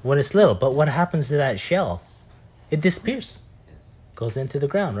 when it's little. But what happens to that shell? It disappears, Yes. goes into the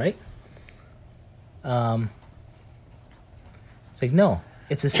ground, right? It's like no,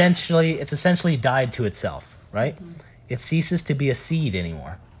 it's essentially died to itself, right? It ceases to be a seed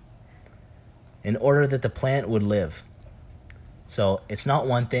anymore. In order that the plant would live. So it's not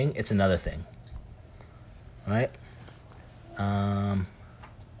one thing; it's another thing, right?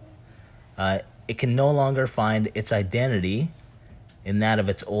 It can no longer find its identity in that of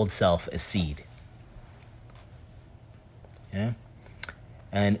its old self as seed. Yeah?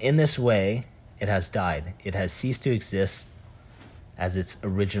 And in this way, it has died. It has ceased to exist as its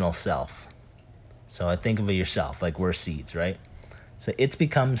original self. So I think of it yourself, like we're seeds, right? So it's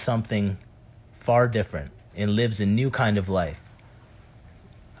become something far different and lives a new kind of life.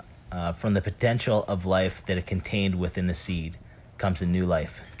 From the potential of life that it contained within the seed comes a new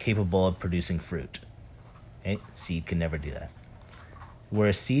life, capable of producing fruit. Okay? Seed can never do that. Where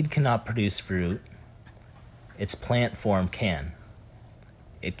a seed cannot produce fruit, its plant form can.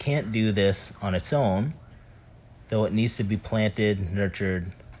 It can't do this on its own, though it needs to be planted,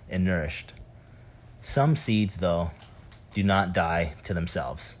 nurtured, and nourished. Some seeds, though, do not die to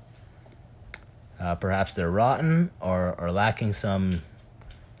themselves. Perhaps they're rotten or lacking some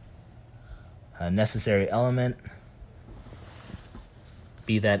necessary element,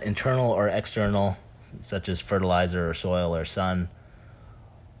 be that internal or external, such as fertilizer or soil or sun,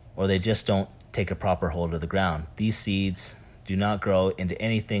 or they just don't take a proper hold of the ground. These seeds do not grow into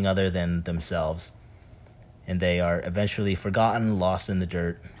anything other than themselves, and they are eventually forgotten, lost in the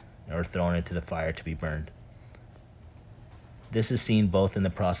dirt, or thrown into the fire to be burned. This is seen both in the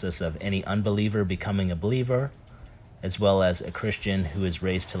process of any unbeliever becoming a believer, as well as a Christian who is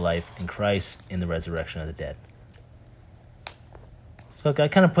raised to life in Christ in the resurrection of the dead. So I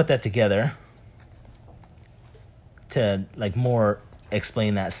kind of put that together to like more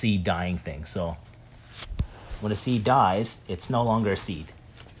explain that seed dying thing. So when a seed dies, it's no longer a seed.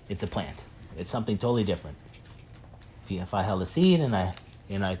 It's a plant. It's something totally different. If I held a seed and I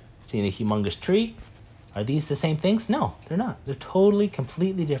seen a humongous tree, are these the same things? No, they're not. They're totally,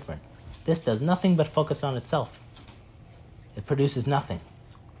 completely different. This does nothing but focus on itself. It produces nothing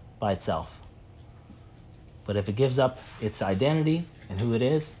by itself. But if it gives up its identity and who it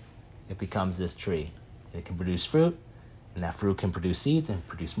is, it becomes this tree. It can produce fruit, and that fruit can produce seeds and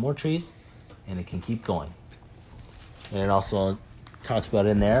produce more trees, and it can keep going. And it also talks about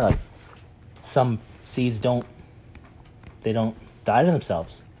in there, like some seeds don't die to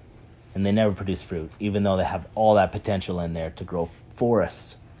themselves, and they never produce fruit, even though they have all that potential in there to grow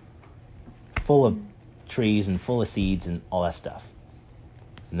forests full of trees and full of seeds and all that stuff.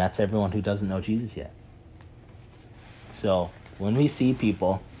 And that's everyone who doesn't know Jesus yet. So when we see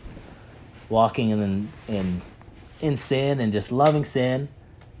people walking in sin and just loving sin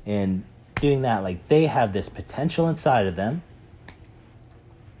and doing that, like they have this potential inside of them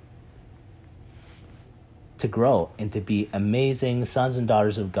to grow and to be amazing sons and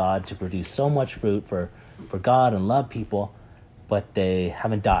daughters of God, to produce so much fruit for God and love people, but they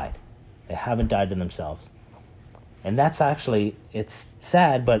haven't died. They haven't died to themselves. And that's actually, it's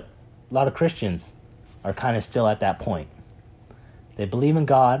sad, but a lot of Christians are kind of still at that point. They believe in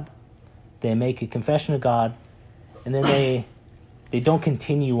God, they make a confession of God, and then they don't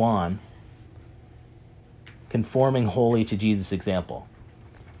continue on conforming wholly to Jesus' example.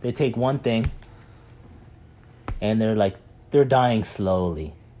 They take one thing, and they're dying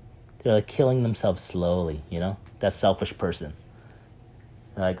slowly. They're like killing themselves slowly, you know? That selfish person.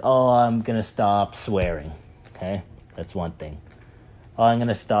 They're like, oh, I'm going to stop swearing, okay? That's one thing. Oh, I'm going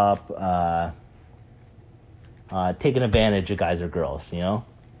to stop taking advantage of guys or girls, you know?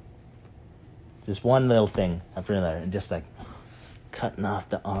 Just one little thing after another, and just like cutting off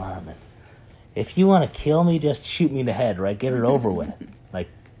the arm. And if you want to kill me, just shoot me in the head, right? Get it over with. Like,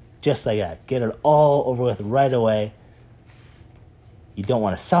 just like that. Get it all over with right away. You don't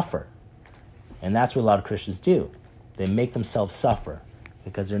want to suffer. And that's what a lot of Christians do. They make themselves suffer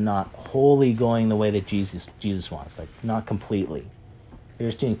because they're not wholly going the way that Jesus wants. Like, not completely. They're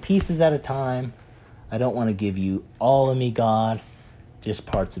just doing pieces at a time. I don't want to give you all of me, God. Just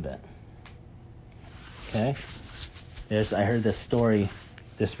parts of it. Okay? I heard this story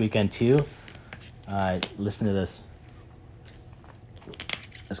this weekend too. Listen to this.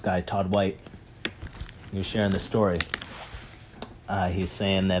 This guy, Todd White, he was sharing this story. He was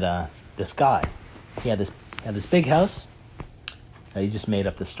saying that this guy, he had this big house. He just made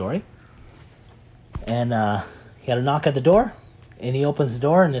up the story. And he had a knock at the door, and he opens the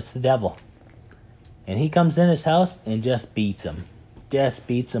door, and it's the devil. And he comes in his house and just beats him. Just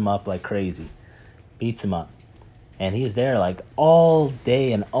beats him up like crazy. Beats him up. And he's there like all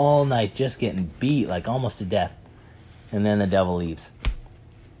day and all night just getting beat like almost to death. And then the devil leaves.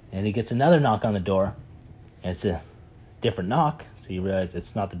 And he gets another knock on the door. And it's a different knock. So you realize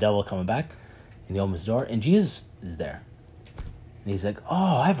it's not the devil coming back. And he opens the door and Jesus is there. And he's like,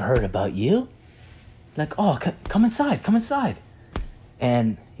 oh, I've heard about you. Like, oh, come inside, come inside.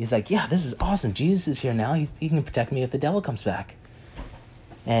 And he's like, yeah, this is awesome. Jesus is here now. He can protect me if the devil comes back.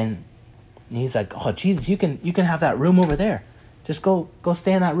 And he's like, oh, Jesus, you can have that room over there. Just go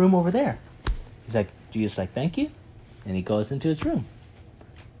stay in that room over there. He's like, Jesus, like, thank you. And he goes into his room.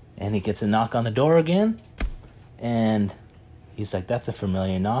 And he gets a knock on the door again. And he's like, that's a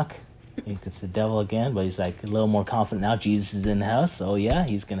familiar knock. He gets the devil again, but he's like a little more confident now. Jesus is in the house, so yeah,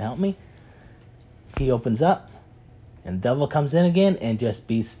 he's going to help me. He opens up. And the devil comes in again and just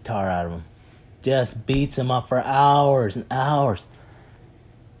beats the tar out of him. Just beats him up for hours and hours.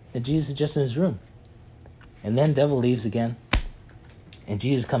 And Jesus is just in his room. And then the devil leaves again. And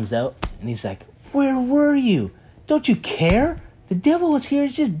Jesus comes out and he's like, where were you? Don't you care? The devil was here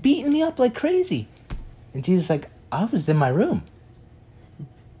just beating me up like crazy. And Jesus is like, I was in my room.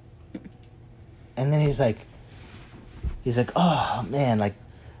 And then he's like, oh man, like,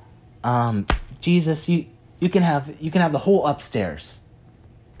 Jesus, you can have the whole upstairs.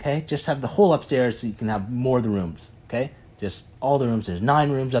 Okay? Just have the whole upstairs so you can have more of the rooms. Okay? Just all the rooms. There's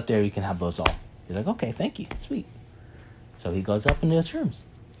 9 rooms up there. You can have those all. He's like, okay, thank you. Sweet. So he goes up into his rooms.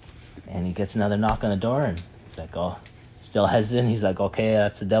 And he gets another knock on the door. And he's like, oh, still hesitant. He's like, okay,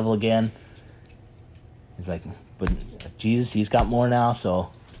 that's the devil again. He's like, but Jesus, he's got more now.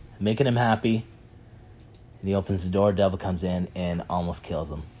 So making him happy. And he opens the door. Devil comes in and almost kills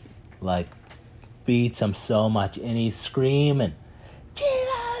him. Like, beats him so much. And he's screaming,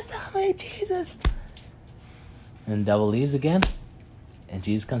 Jesus, help me, Jesus. And the devil leaves again. And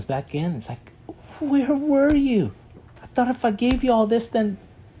Jesus comes back again. It's like, where were you? I thought if I gave you all this, then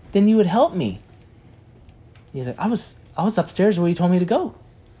you would help me. He's like, I was upstairs where you told me to go.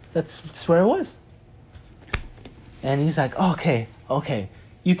 That's where I was. And he's like, okay.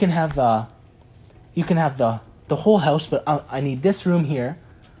 You can have the whole house, but I need this room here.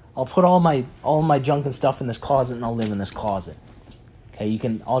 I'll put all my junk and stuff in this closet, and I'll live in this closet. Okay,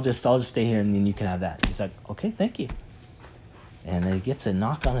 I'll just stay here, and then you can have that. He's like, okay, thank you. And then he gets a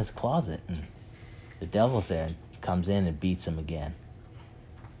knock on his closet, and the devil's there, and comes in and beats him again.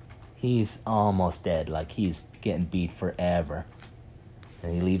 He's almost dead, like he's getting beat forever.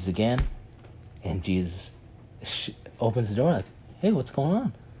 And he leaves again, and Jesus opens the door like, hey, what's going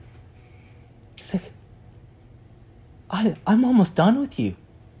on? He's like, I'm almost done with you.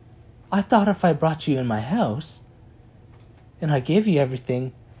 I thought if I brought you in my house and I gave you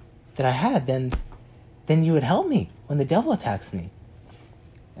everything that I had, then you would help me when the devil attacks me.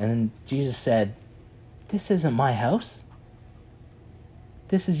 And Jesus said, this isn't my house.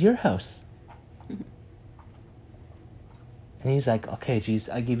 This is your house. And he's like, okay, Jesus,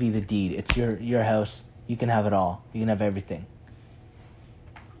 I give you the deed. It's your house. You can have it all. You can have everything.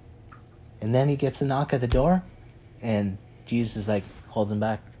 And then he gets a knock at the door, and Jesus is like, holds him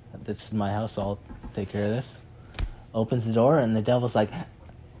back. This is my house. I'll take care of this. Opens the door, and the devil's like,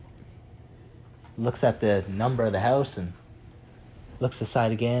 looks at the number of the house and looks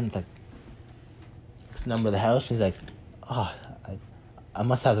aside again. Like, looks at the number of the house. And he's like, oh, I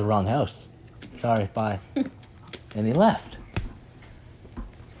must have the wrong house. Sorry, bye. And he left.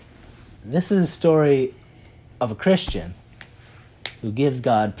 This is a story of a Christian who gives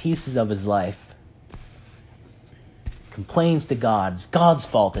God pieces of his life, complains to God. It's God's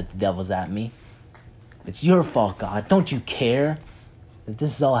fault that the devil's at me. It's your fault, God. Don't you care that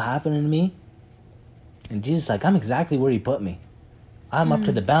this is all happening to me? And Jesus is like, I'm exactly where you put me. I'm up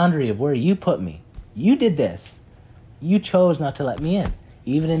to the boundary of where you put me. You did this. You chose not to let me in.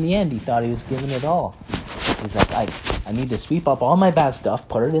 Even in the end, he thought he was giving it all. He's like, I need to sweep up all my bad stuff,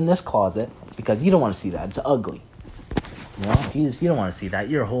 put it in this closet, because you don't want to see that. It's ugly. You know, Jesus, you don't want to see that.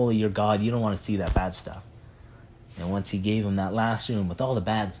 You're holy, you're God. You don't want to see that bad stuff. And once he gave him that last room with all the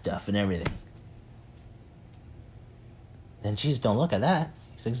bad stuff and everything, then Jesus don't look at that.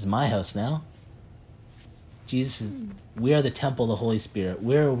 He's like, this is my house now. Jesus is, we are the temple of the Holy Spirit.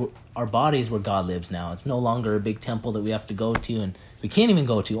 Our bodies where God lives now. It's no longer a big temple that we have to go to, and we can't even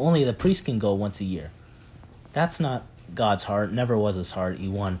go to. Only the priest can go once a year. That's not God's heart. Never was his heart. He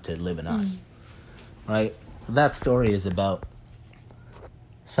wanted to live in us. Right? So that story is about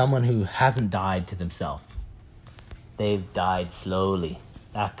someone who hasn't died to themselves. They've died slowly.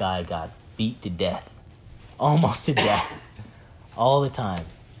 That guy got beat to death. Almost to death. All the time.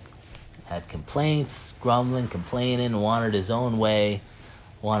 Had complaints, grumbling, complaining, wanted his own way,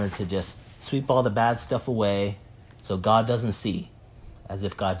 wanted to just sweep all the bad stuff away so God doesn't see, as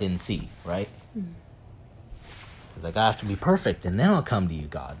if God didn't see, right? He's like, I have to be perfect, and then I'll come to you,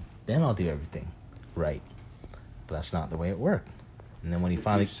 God. Then I'll do everything right. But that's not the way it worked. And then when he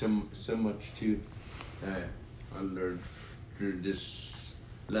finally... So much too, I learned through this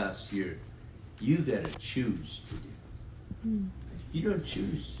last year. You gotta choose to do. If you don't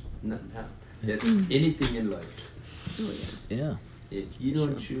choose, nothing happens. That's anything in life. Yeah. If you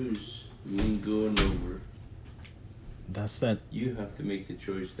don't choose, you ain't going nowhere. That's that. You have to make the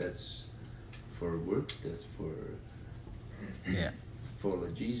choice that's for work, that's for follow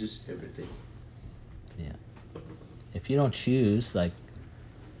Jesus, everything. Yeah. If you don't choose, like,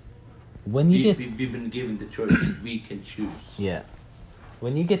 when you get... We've been given the choice. We can choose. Yeah.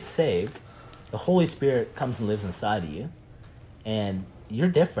 When you get saved, the Holy Spirit comes and lives inside of you, and you're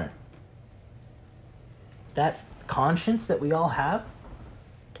different. That conscience that we all have,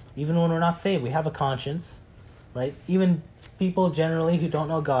 even when we're not saved, we have a conscience, right? Even people generally who don't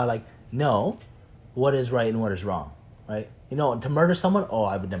know God, like, know what is right and what is wrong, right? You know, to murder someone, oh,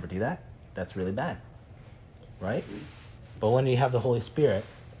 I would never do that. That's really bad, right? But when you have the Holy Spirit,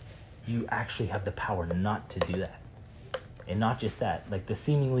 you actually have the power not to do that. And not just that, like the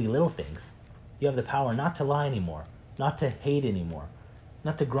seemingly little things. You have the power not to lie anymore, not to hate anymore,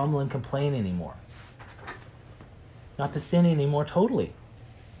 not to grumble and complain anymore, not to sin anymore totally.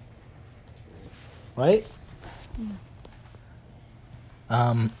 Right?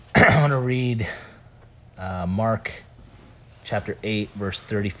 I want to read Mark chapter 8, verse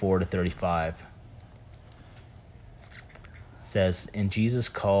 34 to 35. It says, and Jesus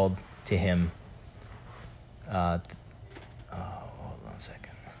called to him, hold on a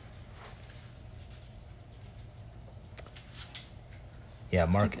second. Yeah,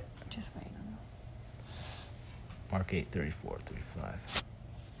 Mark. Just wait on Mark 8, 34, 35.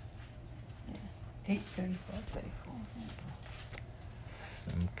 8, 34, 34.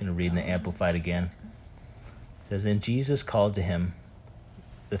 So I'm going to read in the Amplified again. It says, and Jesus called to him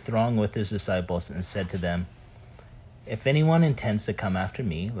the throng with his disciples and said to them, if anyone intends to come after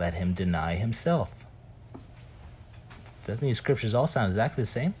me, let him deny himself. Doesn't these scriptures all sound exactly the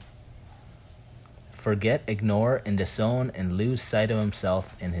same? Forget, ignore, and disown, and lose sight of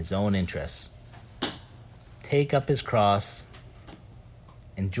himself in his own interests. Take up his cross,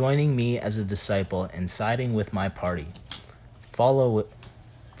 and joining me as a disciple and siding with my party, follow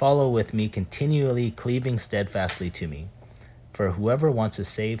with me continually, cleaving steadfastly to me. For whoever wants to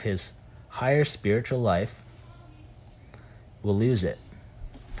save his higher spiritual life will lose it.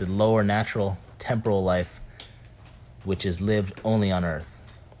 The lower natural temporal life, which is lived only on earth.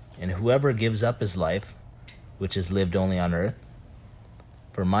 And whoever gives up his life, which is lived only on earth,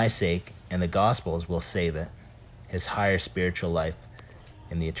 for my sake and the gospel's will save it, his higher spiritual life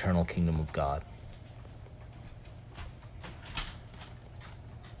in the eternal kingdom of God.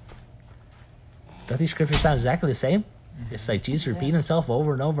 Don't these scriptures sound exactly the same? It's like Jesus repeating himself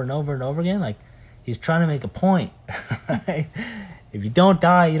over and over and over and over again. Like, he's trying to make a point. Right? If you don't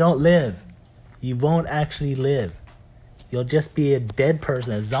die, you don't live. You won't actually live. You'll just be a dead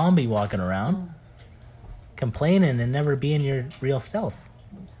person, a zombie walking around, complaining and never being your real self.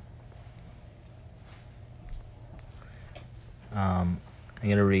 I'm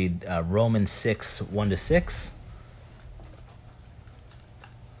going to read Romans 6, 1-6.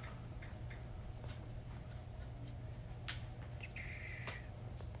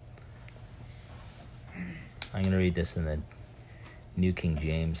 I'm going to read this in the New King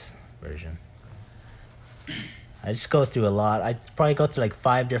James Version. I just go through a lot. I probably go through like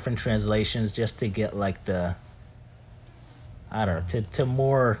 5 different translations just to get like the, I don't know, to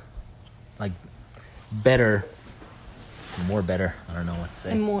more like better, I don't know what to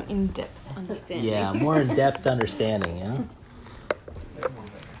say. And more in-depth understanding. Yeah, more in-depth understanding, you know?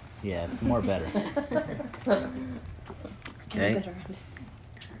 Yeah, it's more better. Okay. Better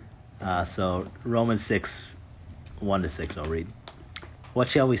understand. So Romans 6, 1-6, I'll read. What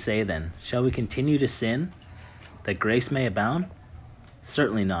shall we say then? Shall we continue to sin, that grace may abound?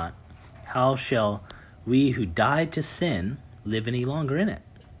 Certainly not. How shall we who died to sin live any longer in it?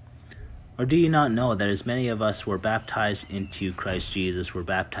 Or do you not know that as many of us were baptized into Christ Jesus were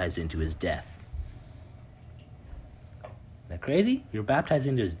baptized into his death? Isn't that crazy? We were baptized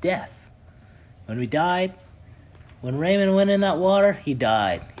into his death. When we died, when Raymond went in that water, he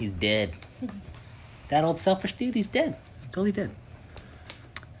died. He's dead. That old selfish dude, he's dead. He's totally dead.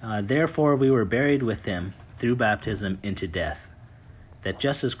 Therefore, we were buried with him through baptism into death, that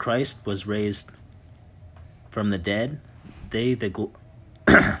just as Christ was raised from the dead, from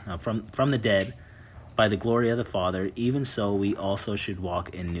the dead by the glory of the Father, even so we also should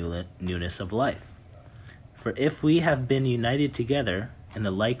walk in newness of life. For if we have been united together in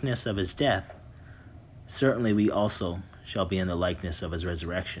the likeness of his death, certainly we also shall be in the likeness of his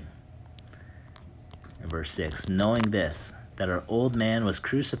resurrection. In verse 6, knowing this, that our old man was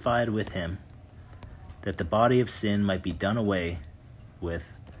crucified with him, that the body of sin might be done away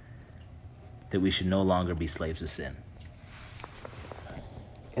with, that we should no longer be slaves to sin.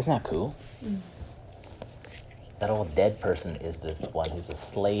 Isn't that cool? That old dead person is the one who's a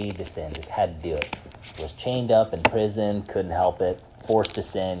slave to sin, just had to do it. Was chained up in prison, couldn't help it, forced to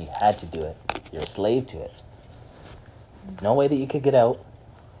sin, you had to do it. You're a slave to it. There's no way that you could get out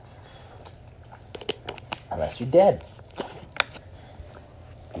unless you're dead.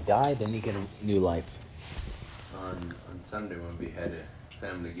 If you die, then you get a new life. On Sunday when we had a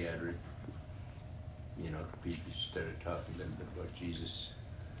family gathering, people started talking a little bit about Jesus.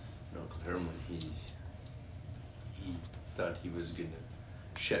 And Uncle Herman, he thought he was going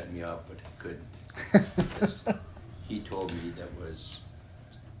to shut me up, but he couldn't. Because he told me that was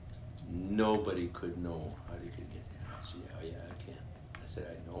nobody could know how they could get there. I said, oh yeah, I can. I said,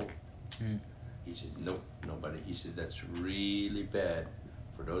 I know. He said, nope, nobody. He said, that's really bad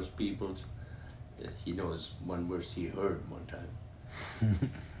for those people. He knows one verse he heard one time.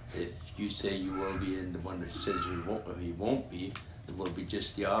 If you say you will be in the one that says he won't be, it will be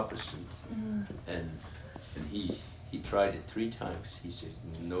just the opposite. And he tried it 3 times. He says,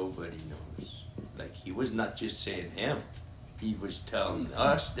 nobody knows. Like, he was not just saying him. He was telling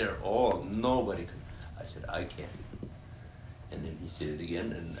us, nobody can. I said, I can. And then he said it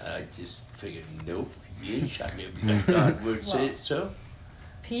again, and I just figured, nope, you ain't shot me because God would say it so.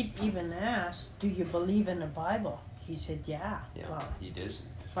 Pete even asked, do you believe in the Bible? He said, yeah. Yeah, he doesn't.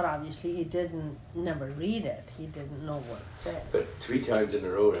 But obviously he doesn't never read it. He didn't know what it says. But 3 times in a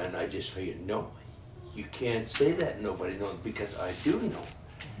row, and I just figured, no, you can't say that nobody knows, because I do know.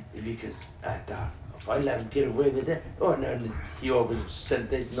 Because I thought, if I let him get away with that, no, he always said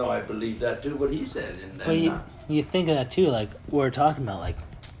this, no, I believe that too, what he said. But you think of that too, like we're talking about, like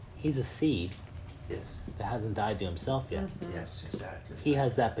he's a seed. Yes. That hasn't died to himself yet. Yes, exactly. He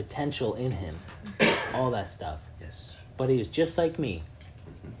has that potential in him, all that stuff. Yes. But he was just like me.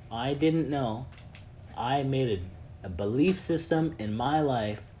 I didn't know. I made a belief system in my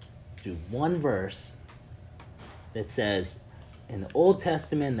life through one verse that says, in the Old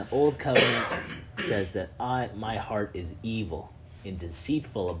Testament, the Old Covenant, says that my heart is evil and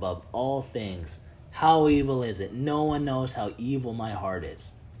deceitful above all things. How evil is it? No one knows how evil my heart is.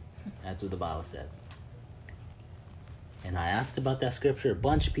 That's what the Bible says. And I asked about that scripture a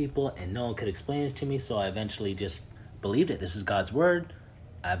bunch of people, and no one could explain it to me, so I eventually just believed it. This is God's word.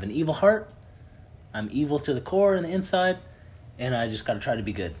 I have an evil heart. I'm evil to the core and the inside, and I just got to try to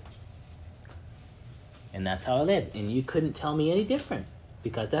be good. And that's how I live. And you couldn't tell me any different,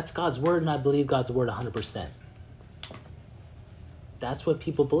 because that's God's word, and I believe God's word 100%. That's what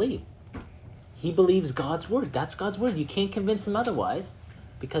people believe. He believes God's word. That's God's word. You can't convince him otherwise,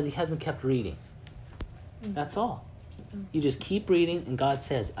 because he hasn't kept reading. That's all. You just keep reading, and God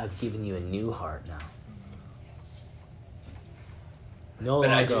says, I've given you a new heart now. No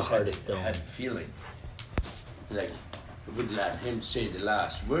But I longer a just heart of stone. had a feeling like I would let him say the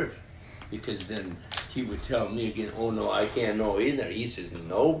last word, because then he would tell me again, oh no, I can't know either. He says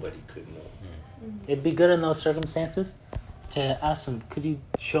nobody could know. It'd be good in those circumstances to ask him, could you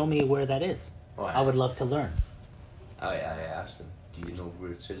show me where that is? Oh, I would love to learn. I asked him, do you know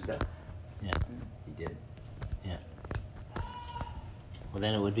where it says that? Yeah. He did. Yeah. Well,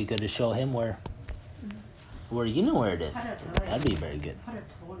 then it would be good to show him where you know where it is. That'd be very good. Father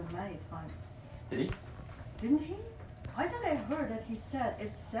told him many times. Did he? Didn't he? I thought I heard that he said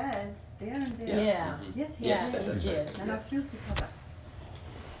it says there and there. Yeah. Mhm. Yes, he Yes, did. that's right. And a few people that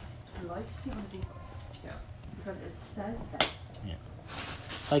like him Yeah. because it says that.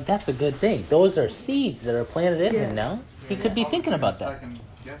 Like, that's a good thing. Those are seeds that are planted in him now. He could be thinking about that. Second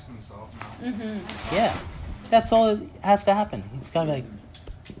guess himself now. Yeah. That's all that has to happen. He's kind of like,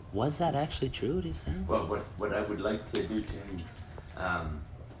 was that actually true, what he's saying? Well, what I would like to do to him,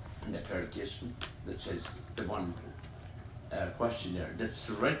 in the catechism that says the one question there, that's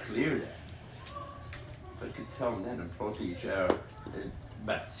right clear there. If I could tell him that and probably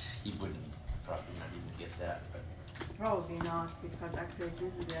but he wouldn't probably not even get that. But Probably not, because actually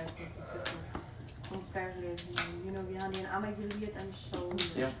this is the omstijgelijk. We hadden een allemaal geleerd aan de school.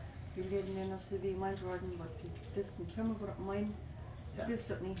 Ja. We leerden in als we iemand worden, wat we wisten helemaal voor mijn. Ja. Ik wist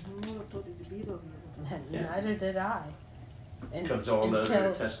dat niet, nooit tot ik de Bijbel weer. Neither did I. And comes all the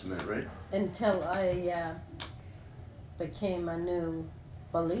New Testament, right? until I became a new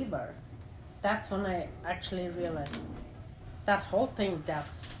believer. That's when I actually realized that whole thing,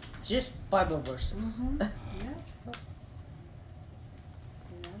 that's just Bible verses. Yeah.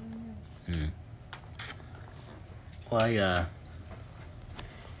 Well,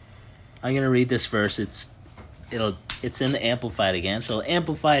 I'm gonna read this verse. It's in the Amplified again. So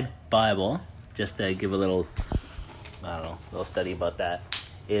Amplified Bible, just to give a little, little study about that,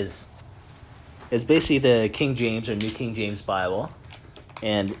 is basically the King James or New King James Bible,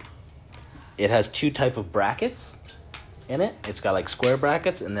 and it has two type of brackets in it. It's got like square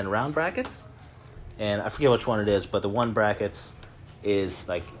brackets and then round brackets, and I forget which one it is, but the one brackets is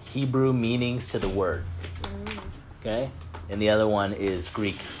like Hebrew meanings to the word. Okay? And the other one is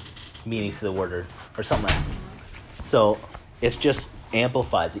Greek meanings to the word or something like that. So it's just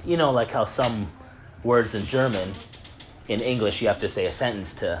amplifies it. You know, like how some words in German, in English, you have to say a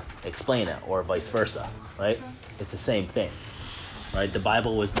sentence to explain it, or vice versa, right? It's the same thing, right? The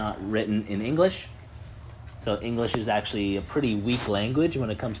Bible was not written in English, so English is actually a pretty weak language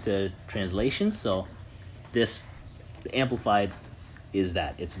when it comes to translations. So this Amplified is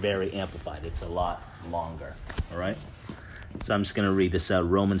that. It's very amplified. It's a lot longer. All right? So I'm just going to read this out.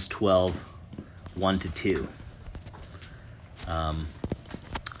 Romans 12, 1-2. It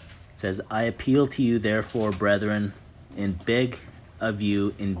says, I appeal to you, therefore, brethren, and beg of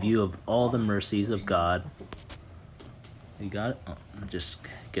you, in view of all the mercies of God. You got it? Oh, I'm just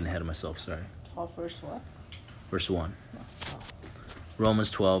getting ahead of myself, sorry. Verse what? Verse 1.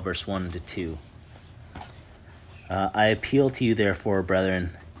 Romans 12, verse 1-2. I appeal to you, therefore, brethren,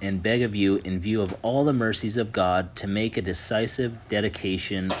 and beg of you, in view of all the mercies of God, to make a decisive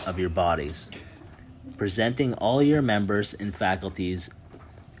dedication of your bodies, presenting all your members and faculties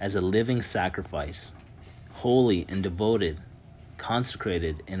as a living sacrifice, holy and devoted,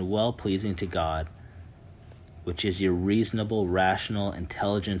 consecrated and well-pleasing to God, which is your reasonable, rational,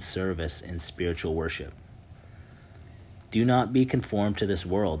 intelligent service in spiritual worship. Do not be conformed to this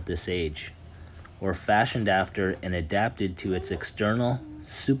world, this age, or fashioned after and adapted to its external,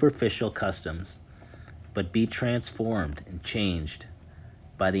 superficial customs, but be transformed and changed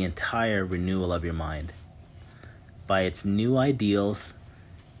by the entire renewal of your mind, by its new ideals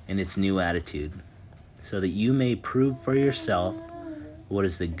and its new attitude, so that you may prove for yourself what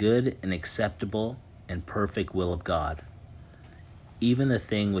is the good and acceptable and perfect will of God, even the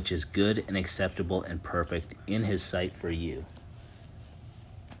thing which is good and acceptable and perfect in His sight for you.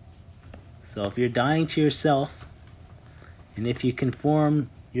 So if you're dying to yourself, and if you conform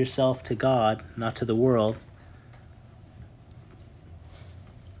yourself to God, not to the world,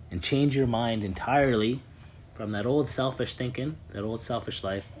 and change your mind entirely from that old selfish thinking, that old selfish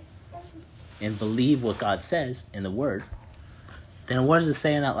life, and believe what God says in the Word, then what does it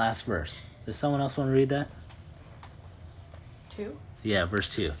say in that last verse? Does someone else want to read that? 2. Yeah,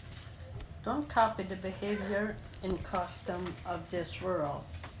 verse 2. Don't copy the behavior and custom of this world,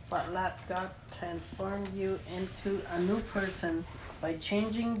 but let God transform you into a new person by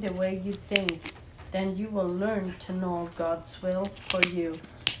changing the way you think. Then you will learn to know God's will for you,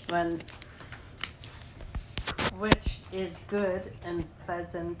 which is good and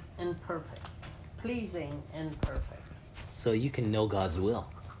pleasant and perfect, pleasing and perfect. So you can know God's will.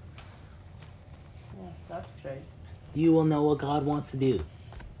 Yeah, that's great. You will know what God wants to do.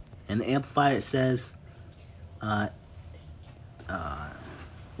 And the Amplified, it says,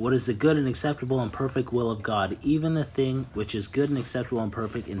 what is the good and acceptable and perfect will of God, even the thing which is good and acceptable and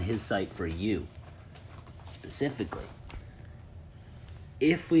perfect in his sight for you. Specifically.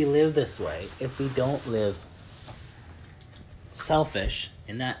 If we live this way, if we don't live selfish,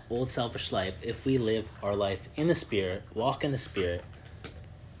 in that old selfish life, if we live our life in the Spirit, walk in the Spirit,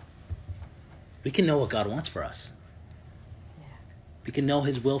 we can know what God wants for us. Yeah. We can know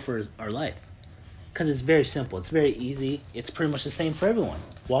his will for our life. Because it's very simple. It's very easy. It's pretty much the same for everyone.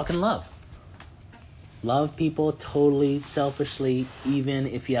 Walk in love. Love people totally, selfishly, even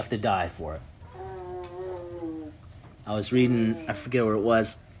if you have to die for it. I was reading, I forget where it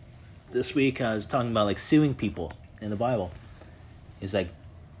was, this week I was talking about like suing people in the Bible. It's like,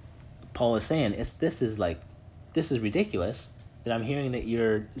 Paul is saying, this is ridiculous that I'm hearing that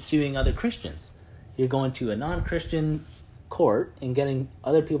you're suing other Christians. You're going to a non-Christian court and getting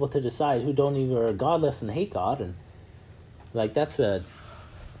other people to decide who don't even are godless and hate God, and like that's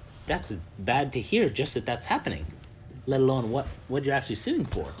bad to hear, just that that's happening, let alone what you're actually suing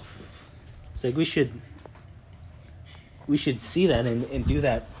for. It's like we should see that and do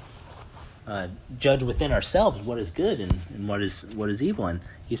that, judge within ourselves what is good and what is evil. And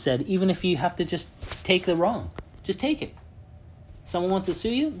he said, even if you have to just take the wrong, just take it. Someone wants to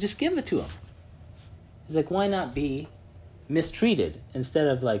sue you, just give it to them. He's like, why not be mistreated instead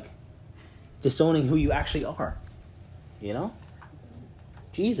of like disowning who you actually are? You know?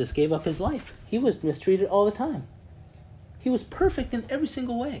 Jesus gave up his life. He was mistreated all the time. He was perfect in every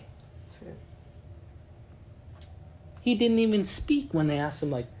single way. True. He didn't even speak when they asked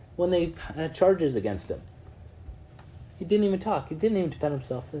him, like, when they had charges against him. He didn't even talk. He didn't even defend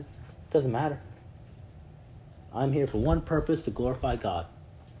himself. It doesn't matter. I'm here for one purpose, to glorify God.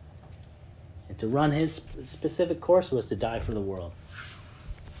 And to run his specific course was to die for the world.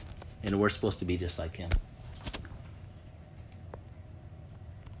 And we're supposed to be just like him.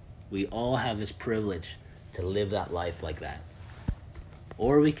 We all have this privilege to live that life like that.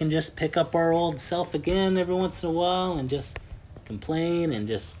 Or we can just pick up our old self again every once in a while and just complain and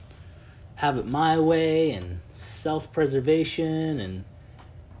just have it my way and self-preservation and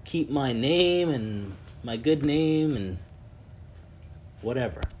keep my name and my good name and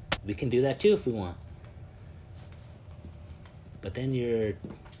whatever. We can do that too if we want. But then you're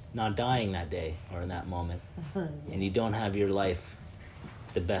not dying that day or in that moment. And you don't have your life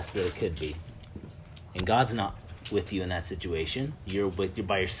the best that it could be. And God's not with you in that situation. You're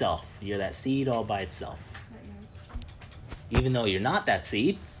by yourself. You're that seed all by itself. Even though you're not that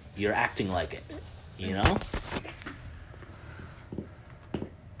seed, you're acting like it. You know?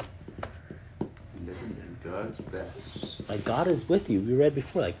 Living in God's best. Like God is with you. We read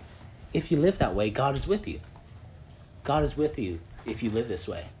before, like, if you live that way, God is with you. God is with you if you live this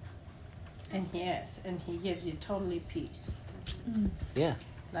way. And yes, and he gives you totally peace. Yeah.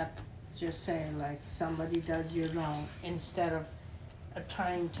 Like just saying, like somebody does you wrong, instead of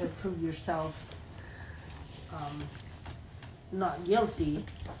trying to prove yourself not guilty,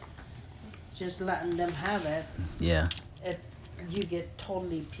 just letting them have it. Yeah. You get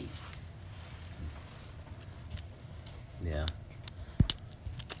totally peace. Yeah.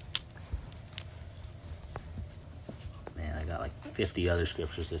 Man, I got like 50 other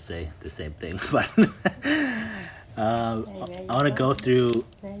scriptures that say the same thing, but I want to go through,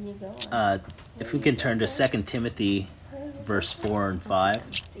 if we can turn to 2 Timothy verse 4 and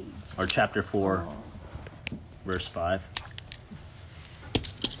 5, or chapter 4, verse 5.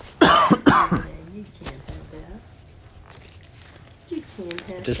 You can't have that. You can't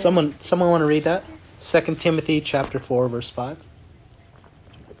have Does that. someone want to read that? 2 Timothy chapter 4, verse 5.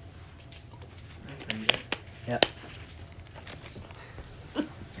 Yeah.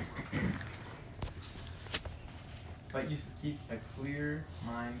 But you should keep a clear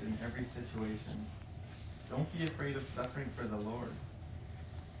mind in every situation. Don't be afraid of suffering for the Lord.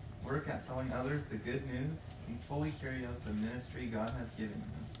 Work at telling others the good news and fully carry out the ministry God has given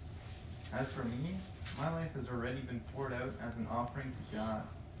you. As for me, my life has already been poured out as an offering to God.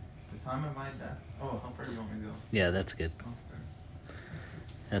 The time of my death. Oh, how far do you want me to go? Yeah, that's good. Oh, fair.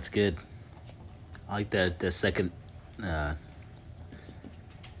 That's good. I like the second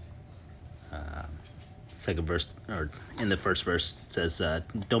second verse, or in the first verse, it says,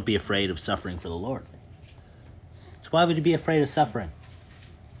 don't be afraid of suffering for the Lord. So why would you be afraid of suffering?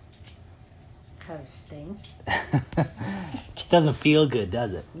 Kind of stinks. Doesn't feel good,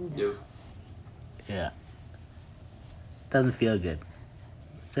 does it? Nope. Yeah. Doesn't feel good.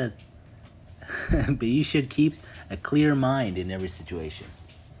 It says, but you should keep a clear mind in every situation.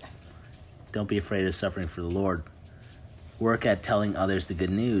 Don't be afraid of suffering for the Lord. Work at telling others the good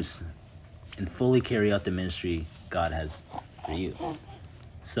news and fully carry out the ministry God has for you.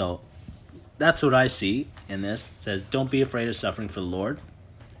 So that's what I see in this. It says, don't be afraid of suffering for the Lord,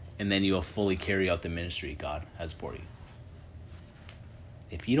 and then you'll fully carry out the ministry God has for you.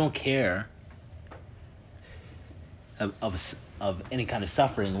 If you don't care of any kind of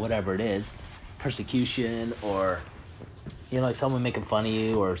suffering, whatever it is, persecution, or like someone making fun of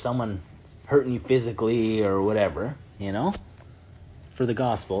you, or someone hurting you physically, or whatever, for the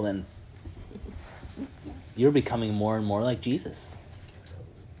gospel, then you're becoming more and more like Jesus.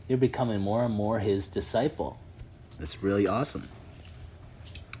 You're becoming more and more his disciple. That's really awesome.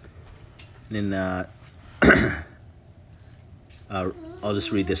 And then I'll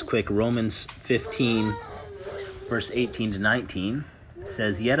just read this quick. Romans 15, verse 18 to 19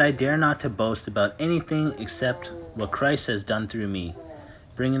 says, "Yet I dare not to boast about anything except what Christ has done through me,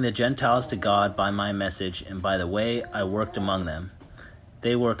 bringing the Gentiles to God by my message and by the way I worked among them.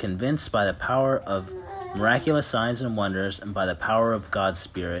 They were convinced by the power of miraculous signs and wonders and by the power of God's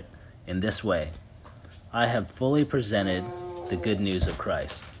Spirit in this way. I have fully presented the good news of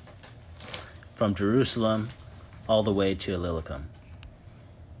Christ from Jerusalem all the way to Illyricum."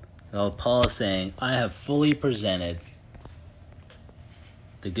 So Paul is saying, I have fully presented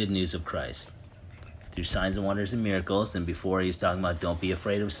the good news of Christ through signs and wonders and miracles. And before he's talking about don't be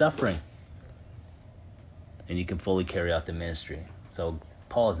afraid of suffering. And you can fully carry out the ministry. So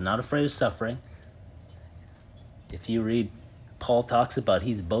Paul is not afraid of suffering. If you read, Paul talks about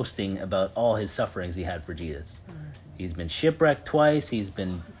he's boasting about all his sufferings he had for Jesus. He's been shipwrecked twice. He's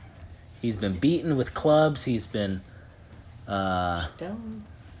been beaten with clubs. He's been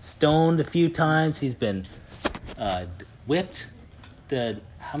stoned a few times. He's been whipped.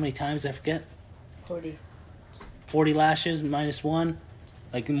 How many times? I forget. 40 lashes minus one.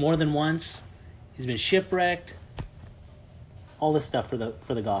 Like more than once. He's been shipwrecked. All this stuff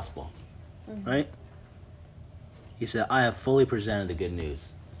for the gospel. Right? He said, I have fully presented the good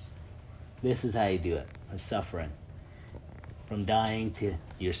news. This is how you do it. From suffering. From dying to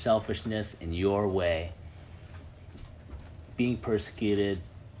your selfishness in your way. Being persecuted.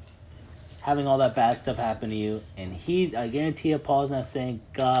 Having all that bad stuff happen to you. And I guarantee you, Paul's not saying,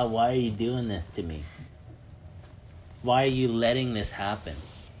 God, why are you doing this to me? Why are you letting this happen?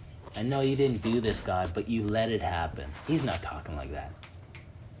 I know you didn't do this, God, but you let it happen. He's not talking like that.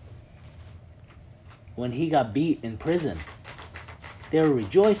 When he got beat in prison, they were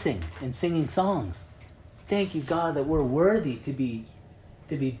rejoicing and singing songs. Thank you, God, that we're worthy to be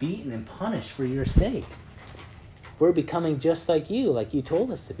beaten and punished for your sake. We're becoming just like you told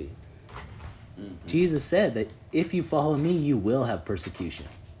us to be. Mm-hmm. Jesus said that if you follow me, you will have persecution.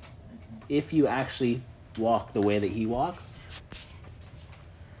 If you actually walk the way that he walks,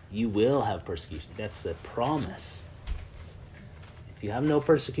 you will have persecution. That's the promise. If you have no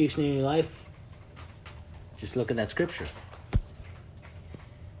persecution in your life, just look at that scripture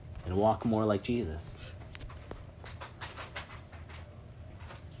and walk more like Jesus.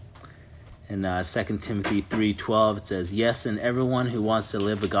 In 2 Timothy 3:12, it says, yes, and everyone who wants to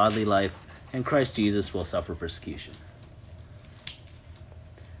live a godly life in Christ Jesus will suffer persecution.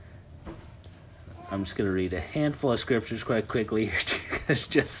 I'm just going to read a handful of scriptures quite quickly here. There's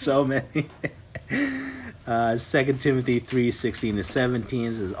just so many. 2 Timothy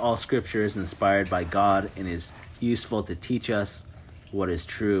 3:16-17 says, all scripture is inspired by God and is useful to teach us what is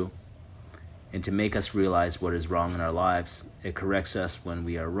true and to make us realize what is wrong in our lives. It corrects us when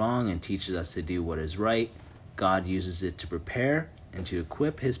we are wrong and teaches us to do what is right. God uses it to prepare and to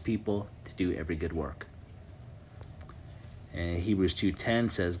equip his people to do every good work. And Hebrews 2:10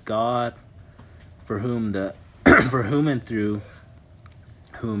 says, God, for whom and through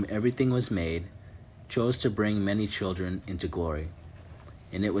whom everything was made, chose to bring many children into glory.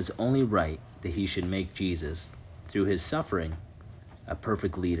 And it was only right that he should make Jesus, through his suffering, a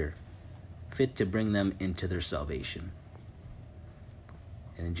perfect leader, fit to bring them into their salvation.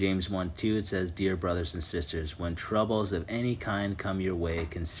 And in James 1:2 it says, dear brothers and sisters, when troubles of any kind come your way,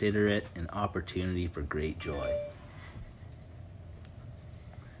 consider it an opportunity for great joy.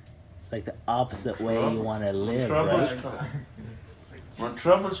 It's like the opposite way you want to live, right? When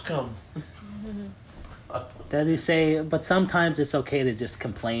troubles come. Does he say, but sometimes it's okay to just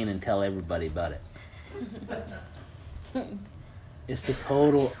complain and tell everybody about it. It's the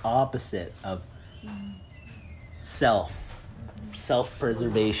total opposite of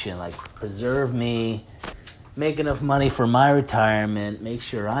self-preservation. Like, preserve me, make enough money for my retirement, make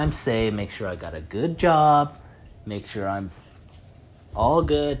sure I'm safe, make sure I got a good job, make sure I'm all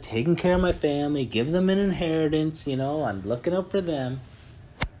good, taking care of my family, give them an inheritance, I'm looking up for them.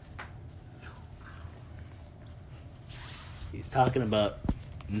 He's talking about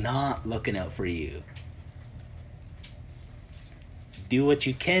not looking out for you. Do what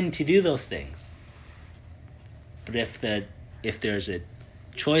you can to do those things. But if there's a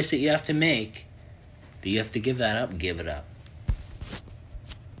choice that you have to make, that you have to give that up, give it up.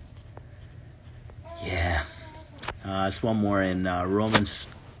 Yeah. There's one more in Romans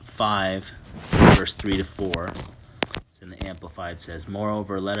 5, verse 3 to 4. It's in the Amplified. It says,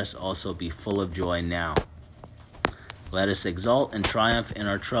 "Moreover, let us also be full of joy now. Let us exult and triumph in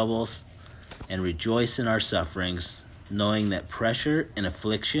our troubles and rejoice in our sufferings, knowing that pressure and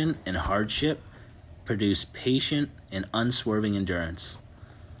affliction and hardship produce patient and unswerving endurance.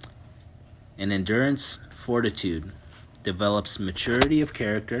 And endurance, fortitude, develops maturity of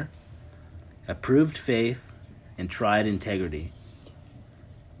character, approved faith, and tried integrity.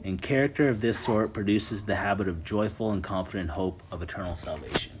 And character of this sort produces the habit of joyful and confident hope of eternal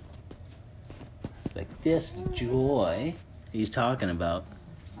salvation." It's like this joy he's talking about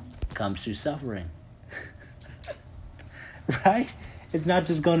comes through suffering. Right? It's not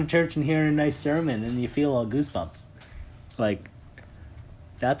just going to church and hearing a nice sermon and you feel all goosebumps. Like,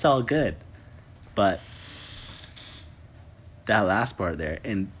 that's all good. But that last part there,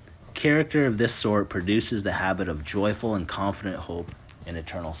 and character of this sort produces the habit of joyful and confident hope in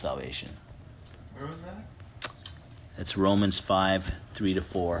eternal salvation. Where was that? It's Romans 5, 3 to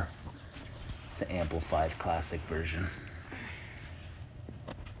 4. It's the Amplified Classic version.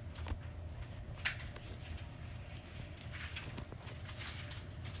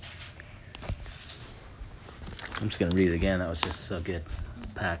 I'm just going to read it again. That was just so good.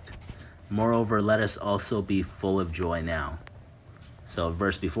 Packed. "Moreover, let us also be full of joy now." So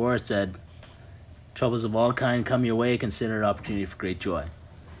verse before it said, "Troubles of all kind come your way, consider it opportunity for great joy."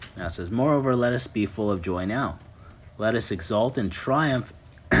 Now it says, "Moreover, let us be full of joy now. Let us exult and triumph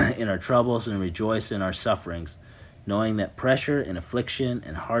in our troubles and rejoice in our sufferings, knowing that pressure and affliction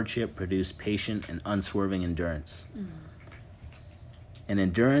and hardship produce patient and unswerving endurance. And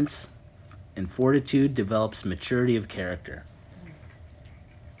endurance and fortitude develops maturity of character."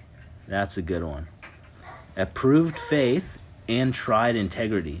 That's a good one. "Approved faith and tried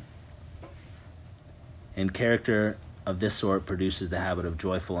integrity. And character of this sort produces the habit of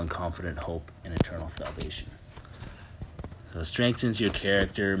joyful and confident hope in eternal salvation." So it strengthens your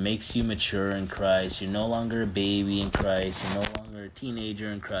character, makes you mature in Christ. You're no longer a baby in Christ. You're no longer a teenager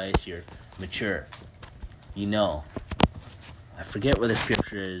in Christ. You're mature. You know. I forget what the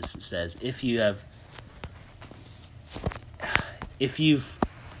scripture says. If you've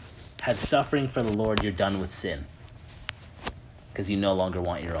had suffering for the Lord, you're done with sin. Because you no longer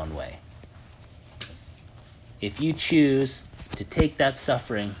want your own way. If you choose to take that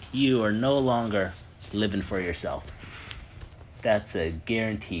suffering, you are no longer living for yourself. That's a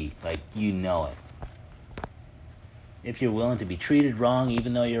guarantee, like you know it. If you're willing to be treated wrong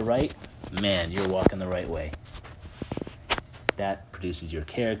even though you're right, man, you're walking the right way. That produces your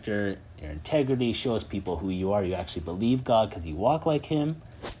character, your integrity, shows people who you are. You actually believe God because you walk like Him,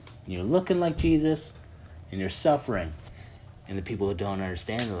 and you're looking like Jesus, and you're suffering. And the people who don't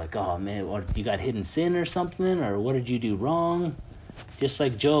understand are like, "Oh man, what, you got hidden sin or something? Or what did you do wrong?" Just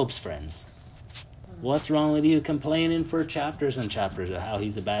like Job's friends. "What's wrong with you complaining for chapters and chapters of how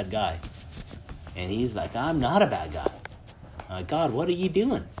he's a bad guy?" And he's like, "I'm not a bad guy. God, what are you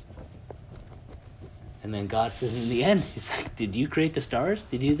doing?" And then God says in the end, He's like, "Did you create the stars?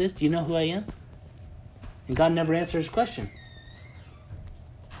 Did you do this? Do you know who I am?" And God never answers his question.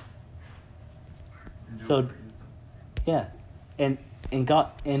 So, yeah. And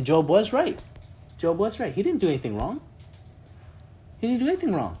Job was right. Job was right. He didn't do anything wrong. He didn't do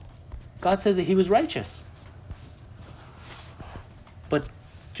anything wrong. God says that he was righteous. But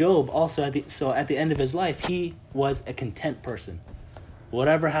Job also, at the end of his life, he was a content person.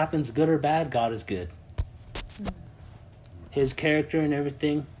 Whatever happens, good or bad, God is good. His character and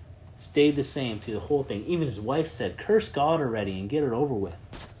everything stayed the same through the whole thing. Even his wife said, "Curse God already and get it over with."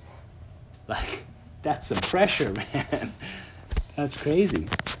 Like, that's some pressure, man. That's crazy.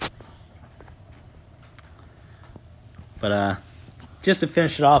 But just to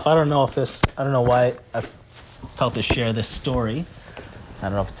finish it off, I don't know why I felt to share this story. I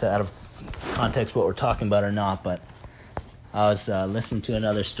don't know if it's out of context what we're talking about or not, but I was listening to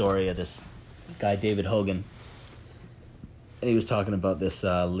another story of this guy, David Hogan. And he was talking about this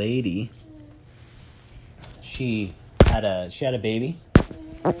lady. She had a baby.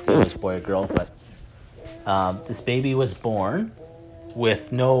 It's good, this boy or girl, but this baby was born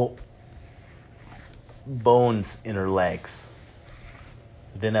with no bones in her legs.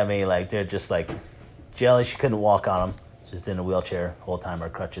 Didn't have any, like, they're just like jelly. She couldn't walk on them. She was in a wheelchair the whole time, or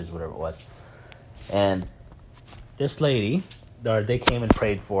crutches, whatever it was. And this lady or they came and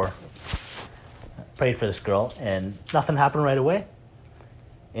prayed for this girl, and nothing happened right away.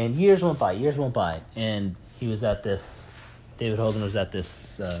 And years went by, and he was at this, David Hogan was at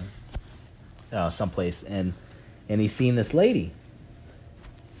this, someplace, and he seen this lady,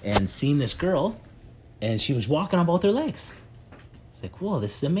 and seen this girl, and she was walking on both her legs. It's like, whoa,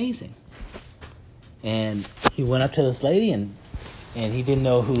 this is amazing. And he went up to this lady, and he didn't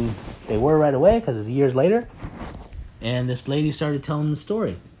know who they were right away, because it was years later. And this lady started telling him the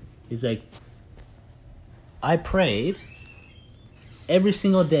story. He's like, I prayed every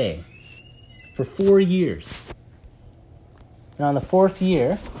single day for 4 years. And on the 4th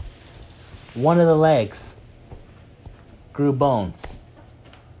year, one of the legs grew bones,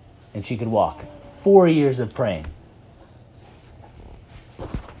 and she could walk. 4 years of praying.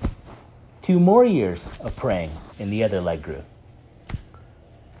 2 more years of praying, and the other leg grew.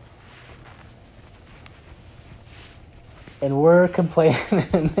 And we're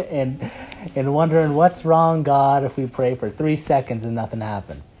complaining and wondering what's wrong, God, if we pray for 3 seconds and nothing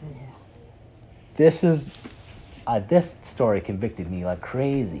happens. Yeah. This story convicted me like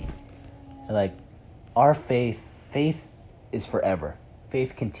crazy. Like, our faith is forever.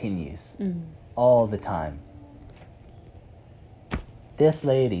 Faith continues all the time. This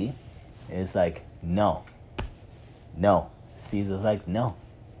lady is like, no. Caesar's like, no.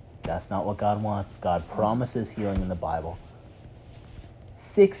 That's not what God wants. God promises healing in the Bible.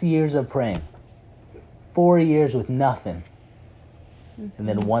 6 years of praying. 4 years with nothing. And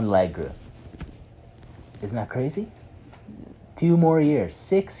then 1 leg grew. Isn't that crazy? 2 more years.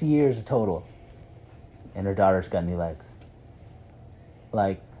 6 years total. And her daughter's got new legs.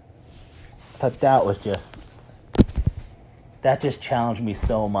 Like, but that just challenged me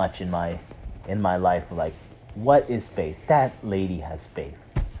so much in my life. Like, what is faith? That lady has faith.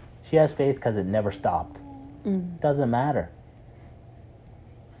 She has faith because it never stopped. Doesn't matter.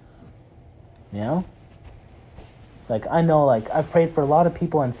 You know? Like, I know, like, I've prayed for a lot of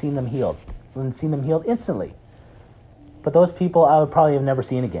people and seen them healed. And seen them healed instantly. But those people I would probably have never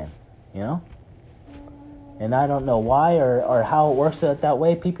seen again. You know? And I don't know why or how it works out that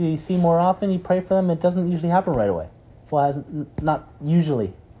way. People you see more often, you pray for them, it doesn't usually happen right away. Well, not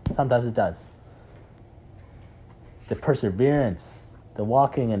usually. Sometimes it does. The perseverance, the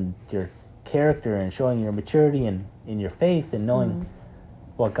walking in your character and showing your maturity and in your faith and knowing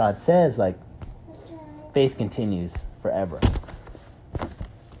what God says, like, faith continues forever.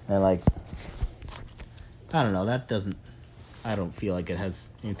 And like, I don't know, I don't feel like it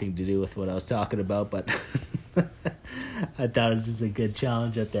has anything to do with what I was talking about, but I thought it was just a good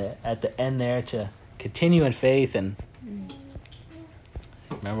challenge at the end there to continue in faith. And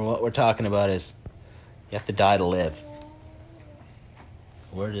remember, what we're talking about is you have to die to live.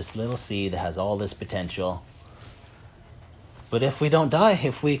 We're this little seed that has all this potential. But if we don't die,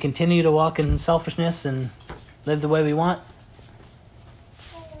 if we continue to walk in selfishness and live the way we want,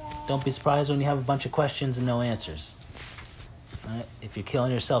 don't be surprised when you have a bunch of questions and no answers. Right? If you're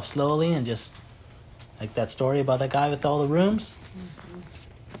killing yourself slowly and just, like that story about that guy with all the rooms,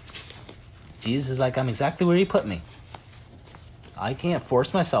 Jesus is like, I'm exactly where you put me. I can't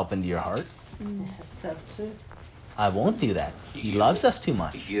force myself into your heart. That's so true. I won't do that. He loves us too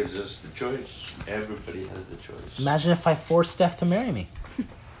much. He gives us the choice. Everybody has the choice. Imagine if I forced Steph to marry me.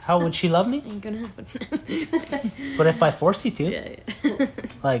 How would she love me? Ain't gonna happen. But if I forced you to, Yeah.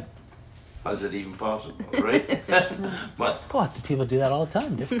 like, how's it even possible, right? What? oh, people do that all the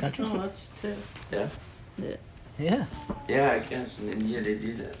time in different countries. Oh, that's true. Yeah. Yeah. Yeah, I guess in India they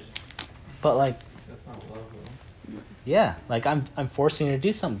do that. But like, That's not love, though. yeah, like I'm forcing you to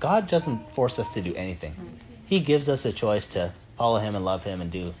do something. God doesn't force us to do anything. He gives us a choice to follow him and love him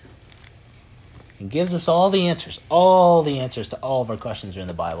and do. He gives us all the answers. All the answers to all of our questions are in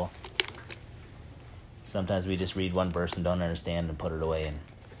the Bible. Sometimes we just read one verse and don't understand and put it away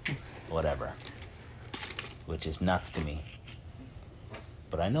and whatever. Which is nuts to me.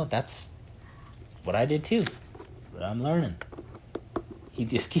 But I know that's what I did too. But I'm learning. You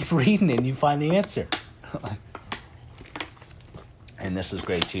just keep reading and you find the answer. And this is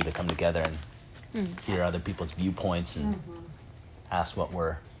great too, to come together and hear other people's viewpoints and ask what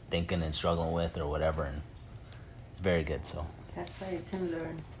we're thinking and struggling with or whatever. And it's very good. So That's how you can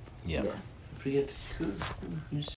learn. yeah. Forget to